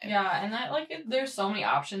that way. Yeah, and that, like, there's so many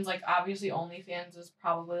options. Like, obviously, OnlyFans is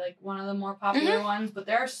probably, like, one of the more popular ones, but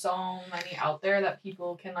there are so many out there that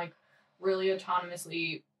people can, like, really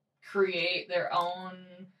autonomously create their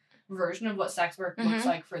own version of what sex work looks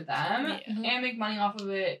like for them and make money off of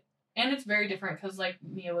it. And it's very different because, like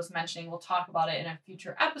Mia was mentioning, we'll talk about it in a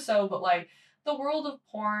future episode, but, like, the world of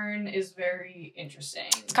porn is very interesting.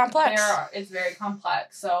 It's complex. It's very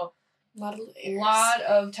complex. So a lot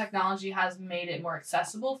of technology has made it more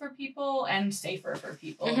accessible for people and safer for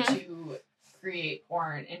people to create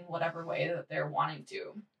porn in whatever way that they're wanting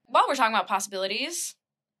to. While we're talking about possibilities,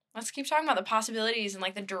 let's keep talking about the possibilities and,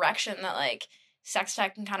 like, the direction that, like, sex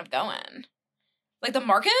tech can kind of go in. Like, the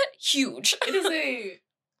market, huge. It is a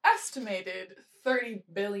estimated $30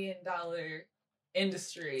 billion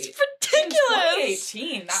industry. It's ridiculous. In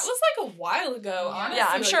 2018. That was, like, a while ago, honestly. Yeah,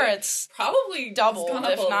 I'm like, sure it's probably doubled,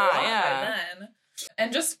 if not, by then.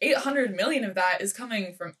 And just 800 million of that is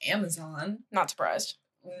coming from Amazon. Not surprised.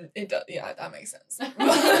 It does, yeah, that makes sense. But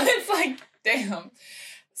it's like, damn.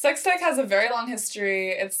 Sex tech has a very long history.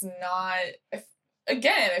 It's not...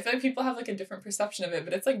 Again, I feel like people have, like, a different perception of it,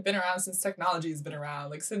 but it's, like, been around since technology's been around.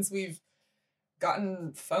 Like, since we've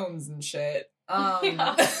gotten phones and shit.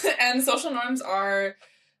 And social norms are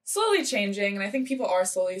slowly changing, and I think people are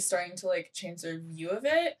slowly starting to, like, change their view of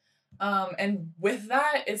it. And with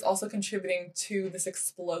that, it's also contributing to this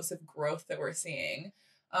explosive growth that we're seeing.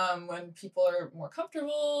 When people are more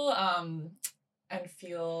comfortable, and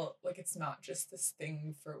feel like it's not just this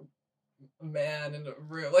thing for a man in a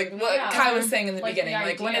room. Like what Kai was saying in the beginning.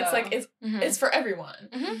 Like when it's like, it's for everyone.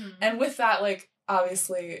 And with that, like,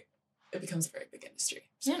 obviously, it becomes a very big industry.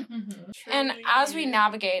 So. Yeah. And as we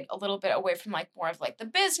navigate a little bit away from like more of like the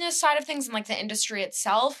business side of things and like the industry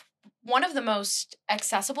itself, one of the most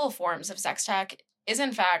accessible forms of sex tech is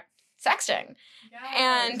in fact sexting. Yes,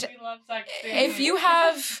 and we love sexting. if you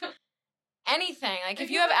have anything, like if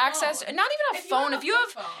you have access, not even a phone, if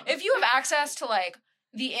you have access to like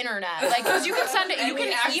the internet, like, because you can send it, you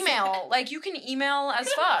can email, like you can email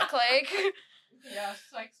as fuck, like. Yeah,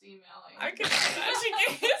 sex emailing. I can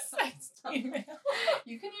imagine you sex email.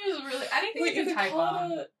 You can use really anything you can type call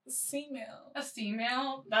on. a C-mail. A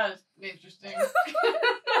C-mail? That is interesting.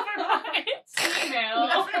 Never mind.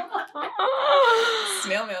 C-mail.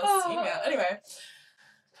 Snail mail, C-mail. Anyway.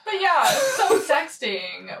 But yeah, so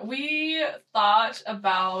sexting. We thought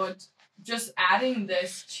about just adding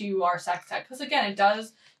this to our sex tech. Because again, it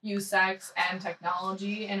does use sex and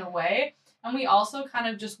technology in a way. And we also kind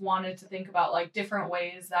of just wanted to think about like different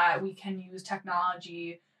ways that we can use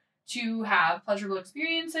technology to have pleasurable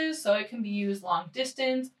experiences. So it can be used long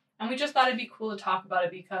distance. And we just thought it'd be cool to talk about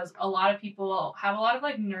it because a lot of people have a lot of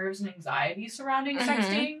like nerves and anxiety surrounding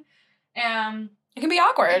sexting. And it can be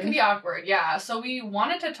awkward. It can be awkward, yeah. So we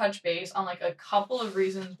wanted to touch base on like a couple of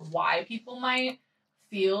reasons why people might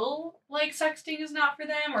feel like sexting is not for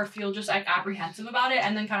them or feel just like apprehensive about it,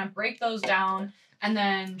 and then kind of break those down and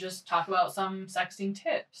then just talk about some sexting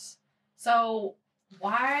tips. So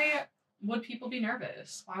why would people be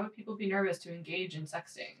nervous? Why would people be nervous to engage in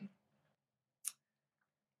sexting?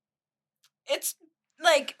 It's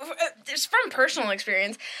like, it's from personal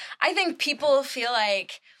experience. I think people feel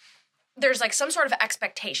like there's like some sort of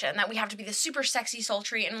expectation that we have to be this super sexy,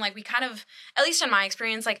 sultry, and like we kind of, at least in my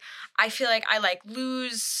experience, like I feel like I like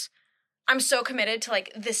I'm so committed to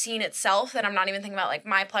like the scene itself that I'm not even thinking about like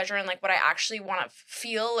my pleasure and like what I actually want to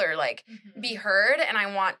feel or like be heard, and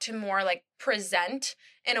I want to more like present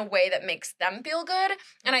in a way that makes them feel good.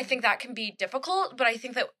 And I think that can be difficult, but I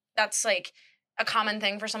think that that's like a common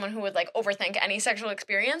thing for someone who would like overthink any sexual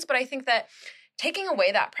experience. But I think that taking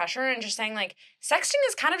away that pressure and just saying like sexting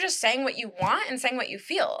is kind of just saying what you want and saying what you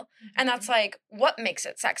feel, and that's like what makes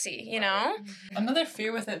it sexy, you know? Another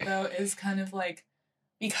fear with it though is kind of like,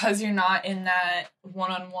 because you're not in that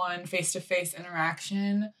one-on-one, face-to-face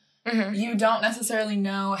interaction, you don't necessarily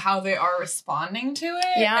know how they are responding to it.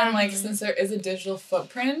 Yeah. And, like, since there is a digital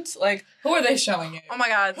footprint, like, who are they showing it? Oh my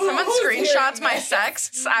god, someone screenshots my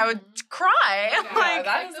sexts, I would cry. Yeah, like,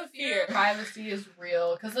 that is a fear. Privacy is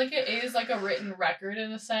real, because, like, it is, like, a written record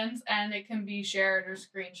in a sense, and it can be shared or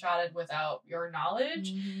screenshotted without your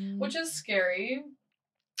knowledge, which is scary.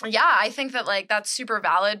 Yeah, I think that, like, that's super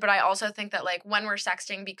valid, but I also think that, like, when we're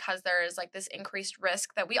sexting, because there is, like, this increased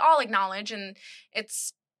risk that we all acknowledge, and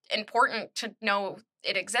it's important to know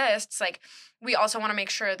it exists, like, we also want to make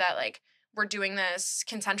sure that, like, we're doing this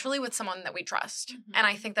consensually with someone that we trust. And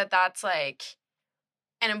I think that that's, like,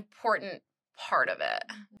 an important part of it.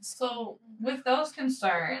 So, with those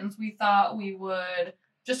concerns, we thought we would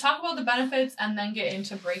just talk about the benefits and then get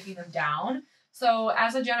into breaking them down. So,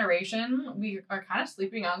 as a generation, we are kind of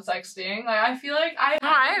sleeping on sexting. Like, I feel like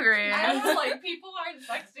I agree. I don't know, like, people aren't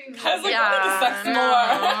sexting. I was like, I need to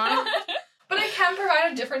sex more. But it can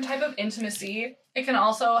provide a different type of intimacy. It can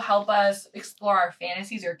also help us explore our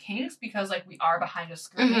fantasies or kinks because, like, we are behind a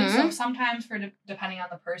screen. So sometimes, depending on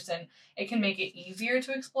the person, it can make it easier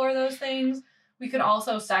to explore those things. We could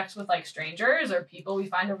also sex with, like, strangers or people we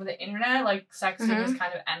find over the internet. Like, sexting is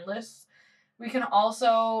kind of endless. We can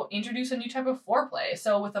also introduce a new type of foreplay.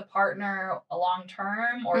 So with a partner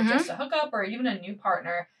long-term or just a hookup or even a new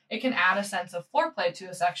partner, it can add a sense of foreplay to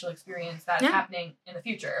a sexual experience that's happening in the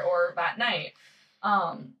future or that night.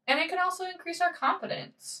 And it can also increase our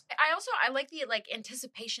confidence. I like the, like,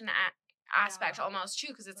 anticipation aspect almost too,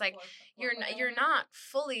 because it's like you're not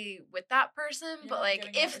fully with that person, but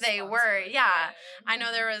like if they were, I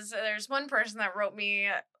know there's one person that wrote me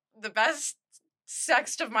the best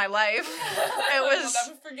sext of my life. It was I'll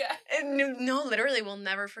never forget. No, literally we'll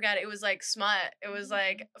never forget. It was like smut. It was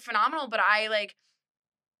like phenomenal, but I like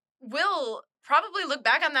will probably look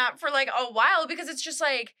back on that for like a while because it's just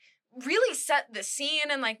like really set the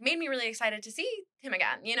scene and like made me really excited to see him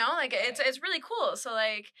again, you know? Like it's really cool. So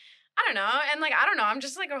like I don't know. And like I don't know, I'm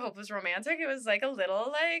just like a hopeless romantic. It was like a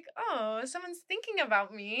little like, oh, someone's thinking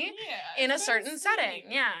about me in a certain setting.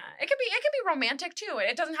 Yeah. It could be romantic too.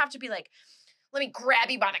 It doesn't have to be like, let me grab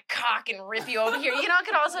you by the cock and rip you over here. You know, it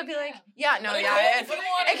could also be like,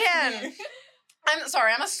 it can. I'm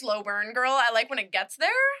sorry, I'm a slow burn girl. I like when it gets there,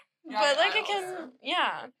 but like it can,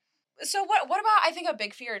 So what about, I think a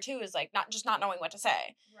big fear too is like not knowing what to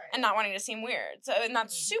say and not wanting to seem weird. So, and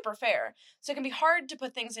that's super fair. So it can be hard to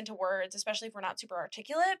put things into words, especially if we're not super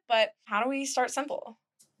articulate, but how do we start simple?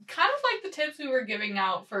 kind of like the tips we were giving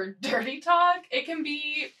out for dirty talk, it can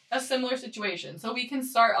be a similar situation. So we can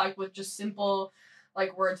start like with just simple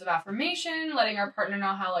like words of affirmation, letting our partner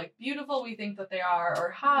know how like beautiful we think that they are, or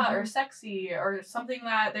hot or sexy, or something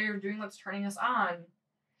that they're doing that's turning us on.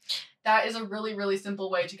 That is a really, really simple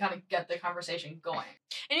way to kind of get the conversation going.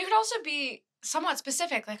 And you could also be somewhat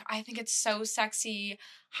specific. Like, I think it's so sexy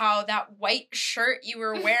how that white shirt you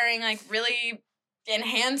were wearing, like, really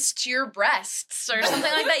enhanced your breasts or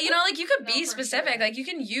something like that. You know, like, you could be specific. Sure. Like, you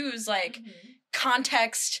can use, like,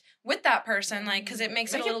 context with that person, like, because it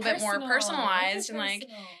makes it a little bit more personalized. And, like,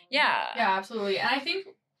 yeah. Yeah, absolutely. And I think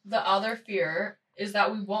the other fear is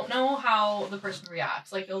that we won't know how the person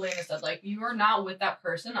reacts. Like Elena said, like, you are not with that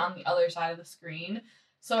person on the other side of the screen.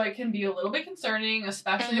 So it can be a little bit concerning,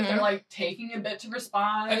 especially if they're, like, taking a bit to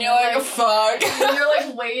respond. And you're like, fuck. And you're,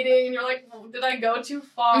 like, waiting. And you're like, did I go too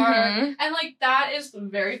far? And, like, that is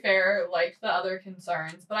very fair, like the other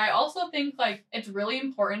concerns. But I also think, like, it's really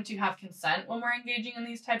important to have consent when we're engaging in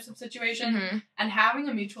these types of situations. And having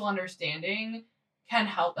a mutual understanding can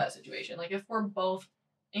help that situation. Like, if we're both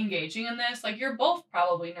engaging in this, like, you're both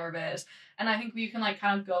probably nervous. And I think we can, like,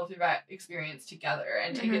 kind of go through that experience together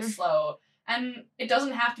and take it slow. And it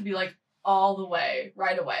doesn't have to be, like, all the way,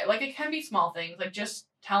 right away. Like, it can be small things, like just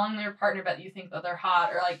telling your partner that you think that they're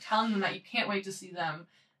hot, or, like, telling them that you can't wait to see them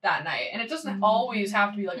that night. And it doesn't always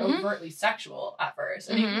have to be, like, overtly sexual at first.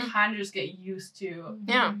 And you can kind of just get used to doing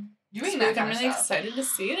that kind of stuff. I'm really excited to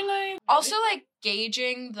see it tonight. Also, like,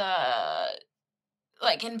 gauging the,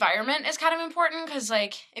 like, environment is kind of important, because,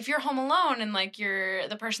 like, if you're home alone and, like,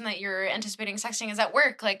 the person that you're anticipating sexting is at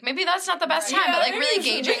work, like, maybe that's not the best time, but, like, really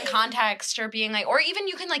gauging context, or being, like, or even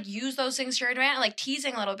you can, like, use those things to your advantage, like,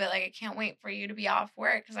 teasing a little bit, like, I can't wait for you to be off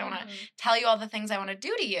work, because I want to tell you all the things I want to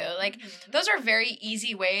do to you. Like, those are very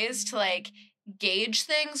easy ways to, like, gauge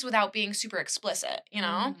things without being super explicit, you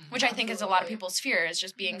know? Which I think is a lot of people's fear, is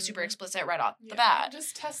just being super explicit right off the bat.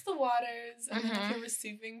 Just test the waters, and then if you're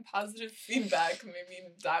receiving positive feedback, maybe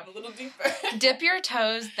dive a little deeper. Dip your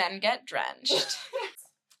toes, then get drenched.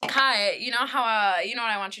 Kai, you know how, you know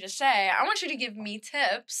what I want you to say? I want you to give me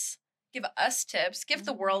tips, give us tips, give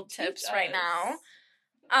the world tips right now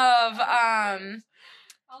of,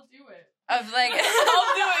 I'll do it. Of, like, I'll do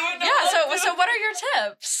it. Yeah, so what are your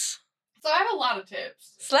tips? So I have a lot of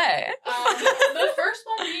tips. Slay. The first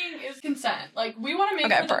one being is consent. Like, we want to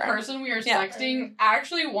make sure the person we are sexting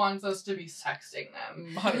actually wants us to be sexting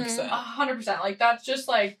them. 100%. 100%. Like, that's just,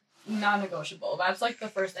 like, non-negotiable. That's, like, the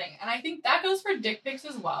first thing. And I think that goes for dick pics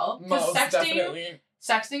as well. Most definitely.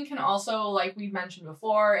 Sexting can also, like we mentioned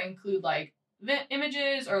before, include, like,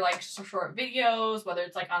 images or, like, short videos, whether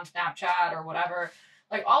it's, like, on Snapchat or whatever.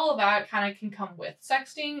 Like, all of that kind of can come with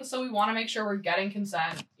sexting, so we want to make sure we're getting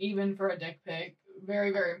consent, even for a dick pic.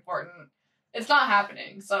 Very, very important. It's not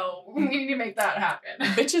happening, so we need to make that happen.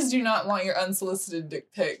 Bitches do not want your unsolicited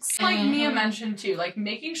dick pics. Like Mia mentioned, too, like,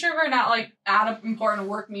 making sure we're not, like, at an important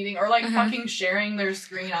work meeting, or, like, fucking sharing their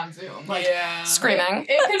screen on Zoom. Like, screaming.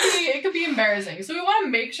 It could be embarrassing. So we want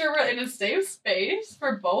to make sure we're in a safe space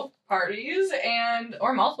for both parties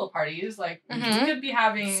or multiple parties. Like, we could be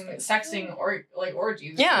having sexting or, like,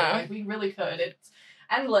 orgies. Yeah. Like, we really could. It's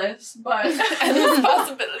endless, but endless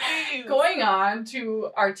possibilities. Going on to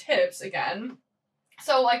our tips again.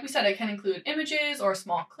 So, like we said, it can include images or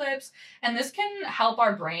small clips, and this can help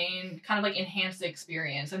our brain kind of, like, enhance the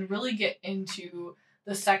experience and really get into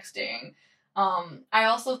the sexting. I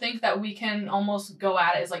also think that we can almost go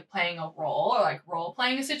at it as, like, playing a role, or, like,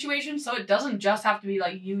 role-playing a situation, so it doesn't just have to be,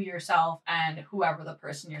 like, you, yourself, and whoever the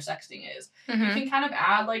person you're sexting is. You can kind of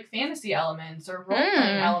add, like, fantasy elements or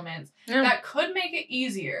role-playing elements that could make it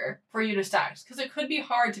easier for you to sext, because it could be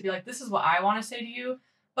hard to be like, this is what I want to say to you,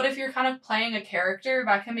 but if you're kind of playing a character,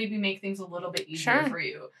 that can maybe make things a little bit easier for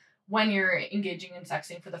you when you're engaging in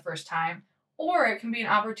sexting for the first time. Or it can be an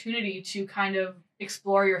opportunity to kind of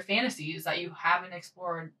explore your fantasies that you haven't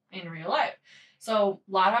explored in real life. So,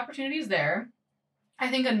 a lot of opportunities there. I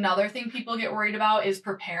think another thing people get worried about is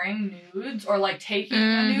preparing nudes, or, like, taking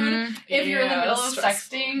a nude. If you're in the middle of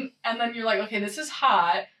sexting and then you're like, okay, this is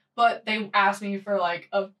hot, but they asked me for, like,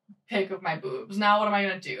 a pic of my boobs. Now what am I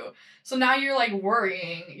going to do? So now you're, like,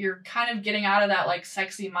 worrying. You're kind of getting out of that, like,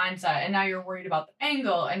 sexy mindset. And now you're worried about the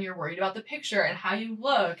angle, and you're worried about the picture and how you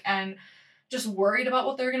look, and just worried about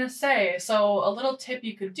what they're going to say. So a little tip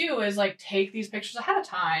you could do is, like, take these pictures ahead of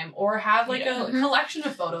time, or have, like, a collection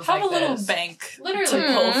of photos have like a little bank literally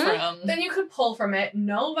to pull from. Then you could pull from it,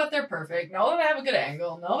 know that they're perfect, know that they have a good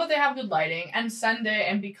angle, know that they have good lighting, and send it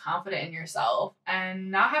and be confident in yourself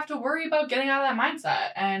and not have to worry about getting out of that mindset.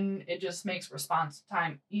 And it just makes response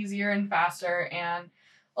time easier and faster, and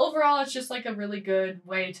overall, it's just like a really good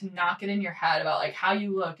way to not get in your head about like how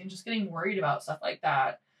you look and just getting worried about stuff like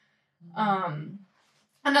that.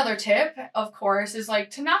 Another tip, of course, is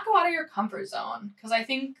like to not go out of your comfort zone, because I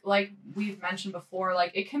think like we've mentioned before,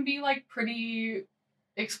 like it can be like pretty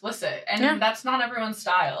explicit, and that's not everyone's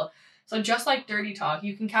style. So just like dirty talk,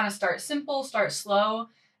 you can kind of start simple, start slow,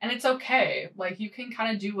 and it's okay. Like you can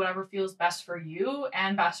kind of do whatever feels best for you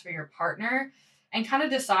and best for your partner, and kind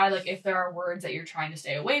of decide like if there are words that you're trying to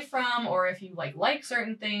stay away from, or if you like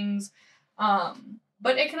certain things.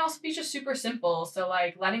 But it can also be just super simple. So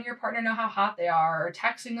like letting your partner know how hot they are, or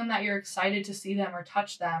texting them that you're excited to see them or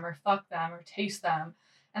touch them or fuck them or taste them,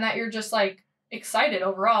 and that you're just like excited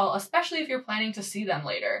overall, especially if you're planning to see them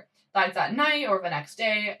later. That's that night or the next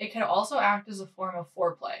day. It can also act as a form of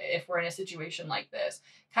foreplay if we're in a situation like this.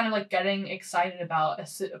 Kind of like getting excited about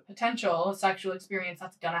a potential sexual experience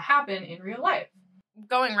that's gonna happen in real life.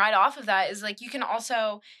 Going right off of that is like you can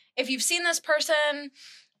also, if you've seen this person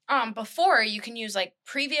before, you can use like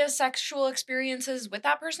previous sexual experiences with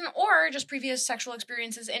that person, or just previous sexual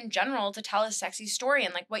experiences in general to tell a sexy story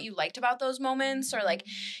and like what you liked about those moments, or like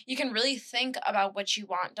you can really think about what you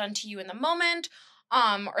want done to you in the moment.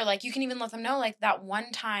 Or like you can even let them know like that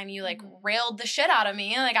one time you like railed the shit out of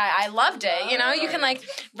me, like I loved it, you know. You can like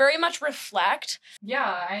very much reflect.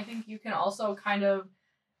 Yeah, I think you can also kind of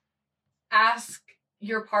ask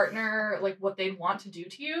your partner like what they'd want to do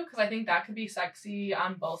to you, because I think that could be sexy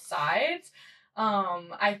on both sides.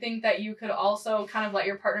 I think that you could also kind of let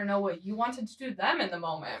your partner know what you wanted to do to them in the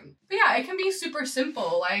moment. But yeah, it can be super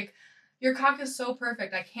simple, like your cock is so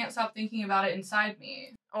perfect, I can't stop thinking about it inside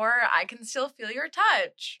me. Or I can still feel your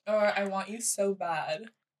touch. Or I want you so bad.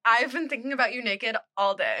 I've been thinking about you naked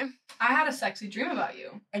all day. I had a sexy dream about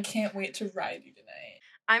you. I can't wait to ride you tonight.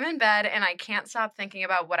 I'm in bed and I can't stop thinking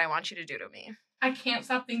about what I want you to do to me. I can't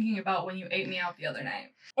stop thinking about when you ate me out the other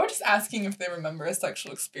night. Or just asking if they remember a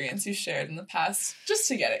sexual experience you shared in the past, just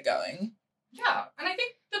to get it going. Yeah, and I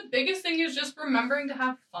think the biggest thing is just remembering to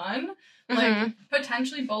have fun. Like,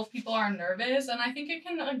 potentially both people are nervous, and I think it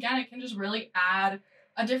can just really add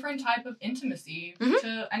a different type of intimacy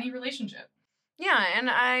to any relationship. Yeah,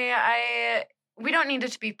 and we don't need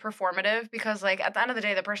it to be performative, because, like, at the end of the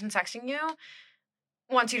day, the person sexting you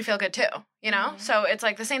wants you to feel good too, you know? So it's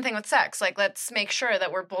like the same thing with sex. Like, let's make sure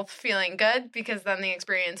that we're both feeling good, because then the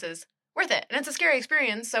experience is worth it. And it's a scary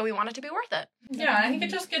experience, so we want it to be worth it. Yeah, I think it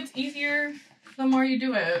just gets easier the more you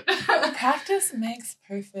do it. Practice makes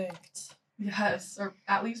perfect. Yes, or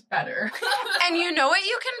at least better. And you know what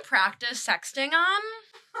you can practice sexting on?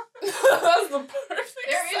 That's the perfect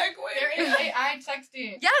segue. There is AI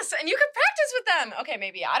texting. Yes, and you can practice with them. Okay,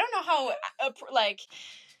 maybe. I don't know how,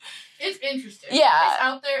 It's interesting. Yeah. It's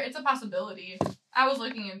out there. It's a possibility. I was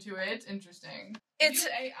looking into it. It's interesting. It's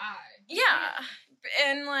AI. Yeah.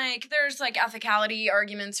 And, like, there's, like, ethicality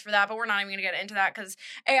arguments for that, but we're not even going to get into that, because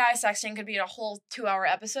AI sexting could be a whole 2-hour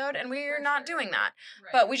episode, and we're not doing that.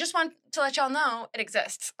 Right. But we just want to let y'all know it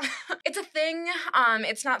exists. It's a thing.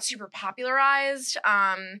 It's not super popularized,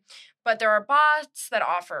 but there are bots that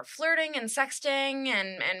offer flirting and sexting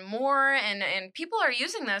and more, and people are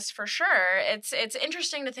using this for sure. It's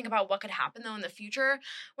interesting to think about what could happen, though, in the future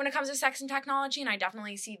when it comes to sex and technology, and I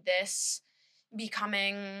definitely see this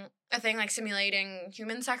becoming a thing, like simulating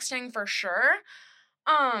human sexting for sure.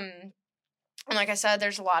 And like I said,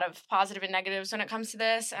 there's a lot of positive and negatives when it comes to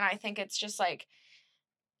this, and I think it's just like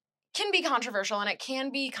can be controversial and it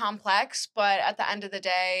can be complex, but at the end of the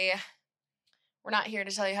day, we're not here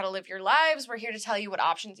to tell you how to live your lives. We're here to tell you what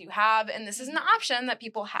options you have, and this is an option that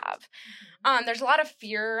people have. There's a lot of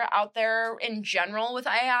fear out there in general with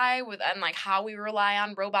AI, and like how we rely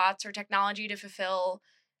on robots or technology to fulfill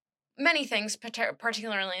many things,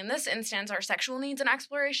 particularly in this instance, our sexual needs and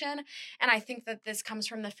exploration. And I think that this comes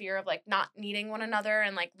from the fear of like not needing one another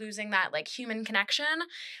and like losing that like human connection,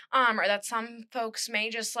 or that some folks may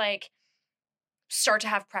just like start to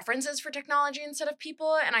have preferences for technology instead of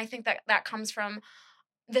people. And I think that comes from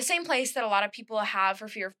the same place that a lot of people have for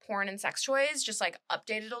fear of porn and sex toys, just like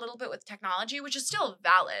updated a little bit with technology, which is still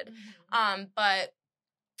valid, but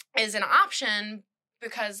is an option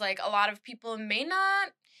because like a lot of people may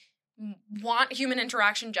not want human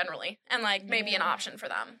interaction generally, and like maybe an option for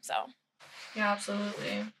them. So yeah,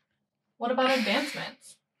 absolutely. What about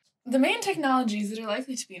advancements? The main technologies that are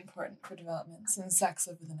likely to be important for developments in sex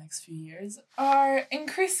over the next few years are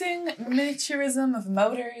increasing miniaturism of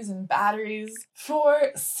motors and batteries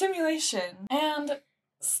for simulation and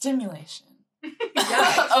stimulation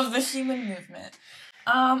of the human movement.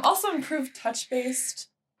 Also improved touch-based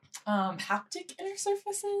haptic inner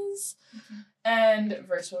surfaces and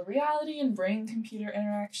virtual reality and brain-computer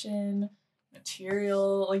interaction,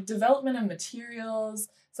 development of materials,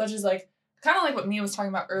 such as like kind of like what Mia was talking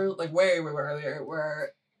about earlier, like way earlier,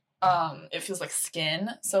 where it feels like skin.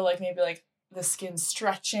 So like maybe like the skin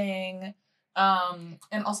stretching,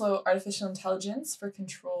 and also artificial intelligence for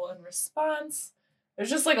control and response. There's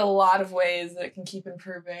just like a lot of ways that it can keep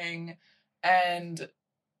improving. And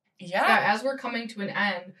yeah, as we're coming to an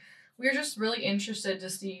end, we're just really interested to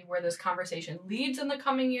see where this conversation leads in the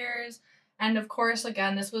coming years. And of course,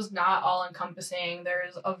 again, this was not all encompassing.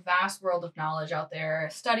 There's a vast world of knowledge out there,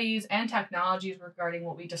 studies and technologies regarding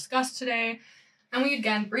what we discussed today. And we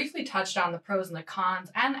again briefly touched on the pros and the cons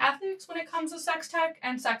and ethics when it comes to sex tech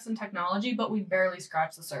and sex and technology, but we barely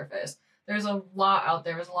scratched the surface. There's a lot out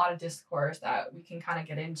there. There's a lot of discourse that we can kind of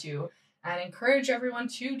get into and encourage everyone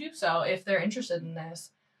to do so if they're interested in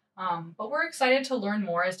this. But we're excited to learn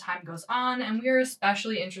more as time goes on, and we are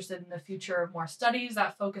especially interested in the future of more studies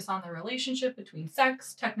that focus on the relationship between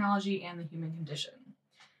sex, technology, and the human condition.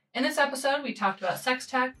 In this episode, we talked about sex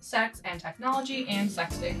tech, sex and technology, and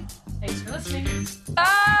sexting. Thanks for listening.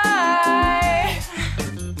 Bye!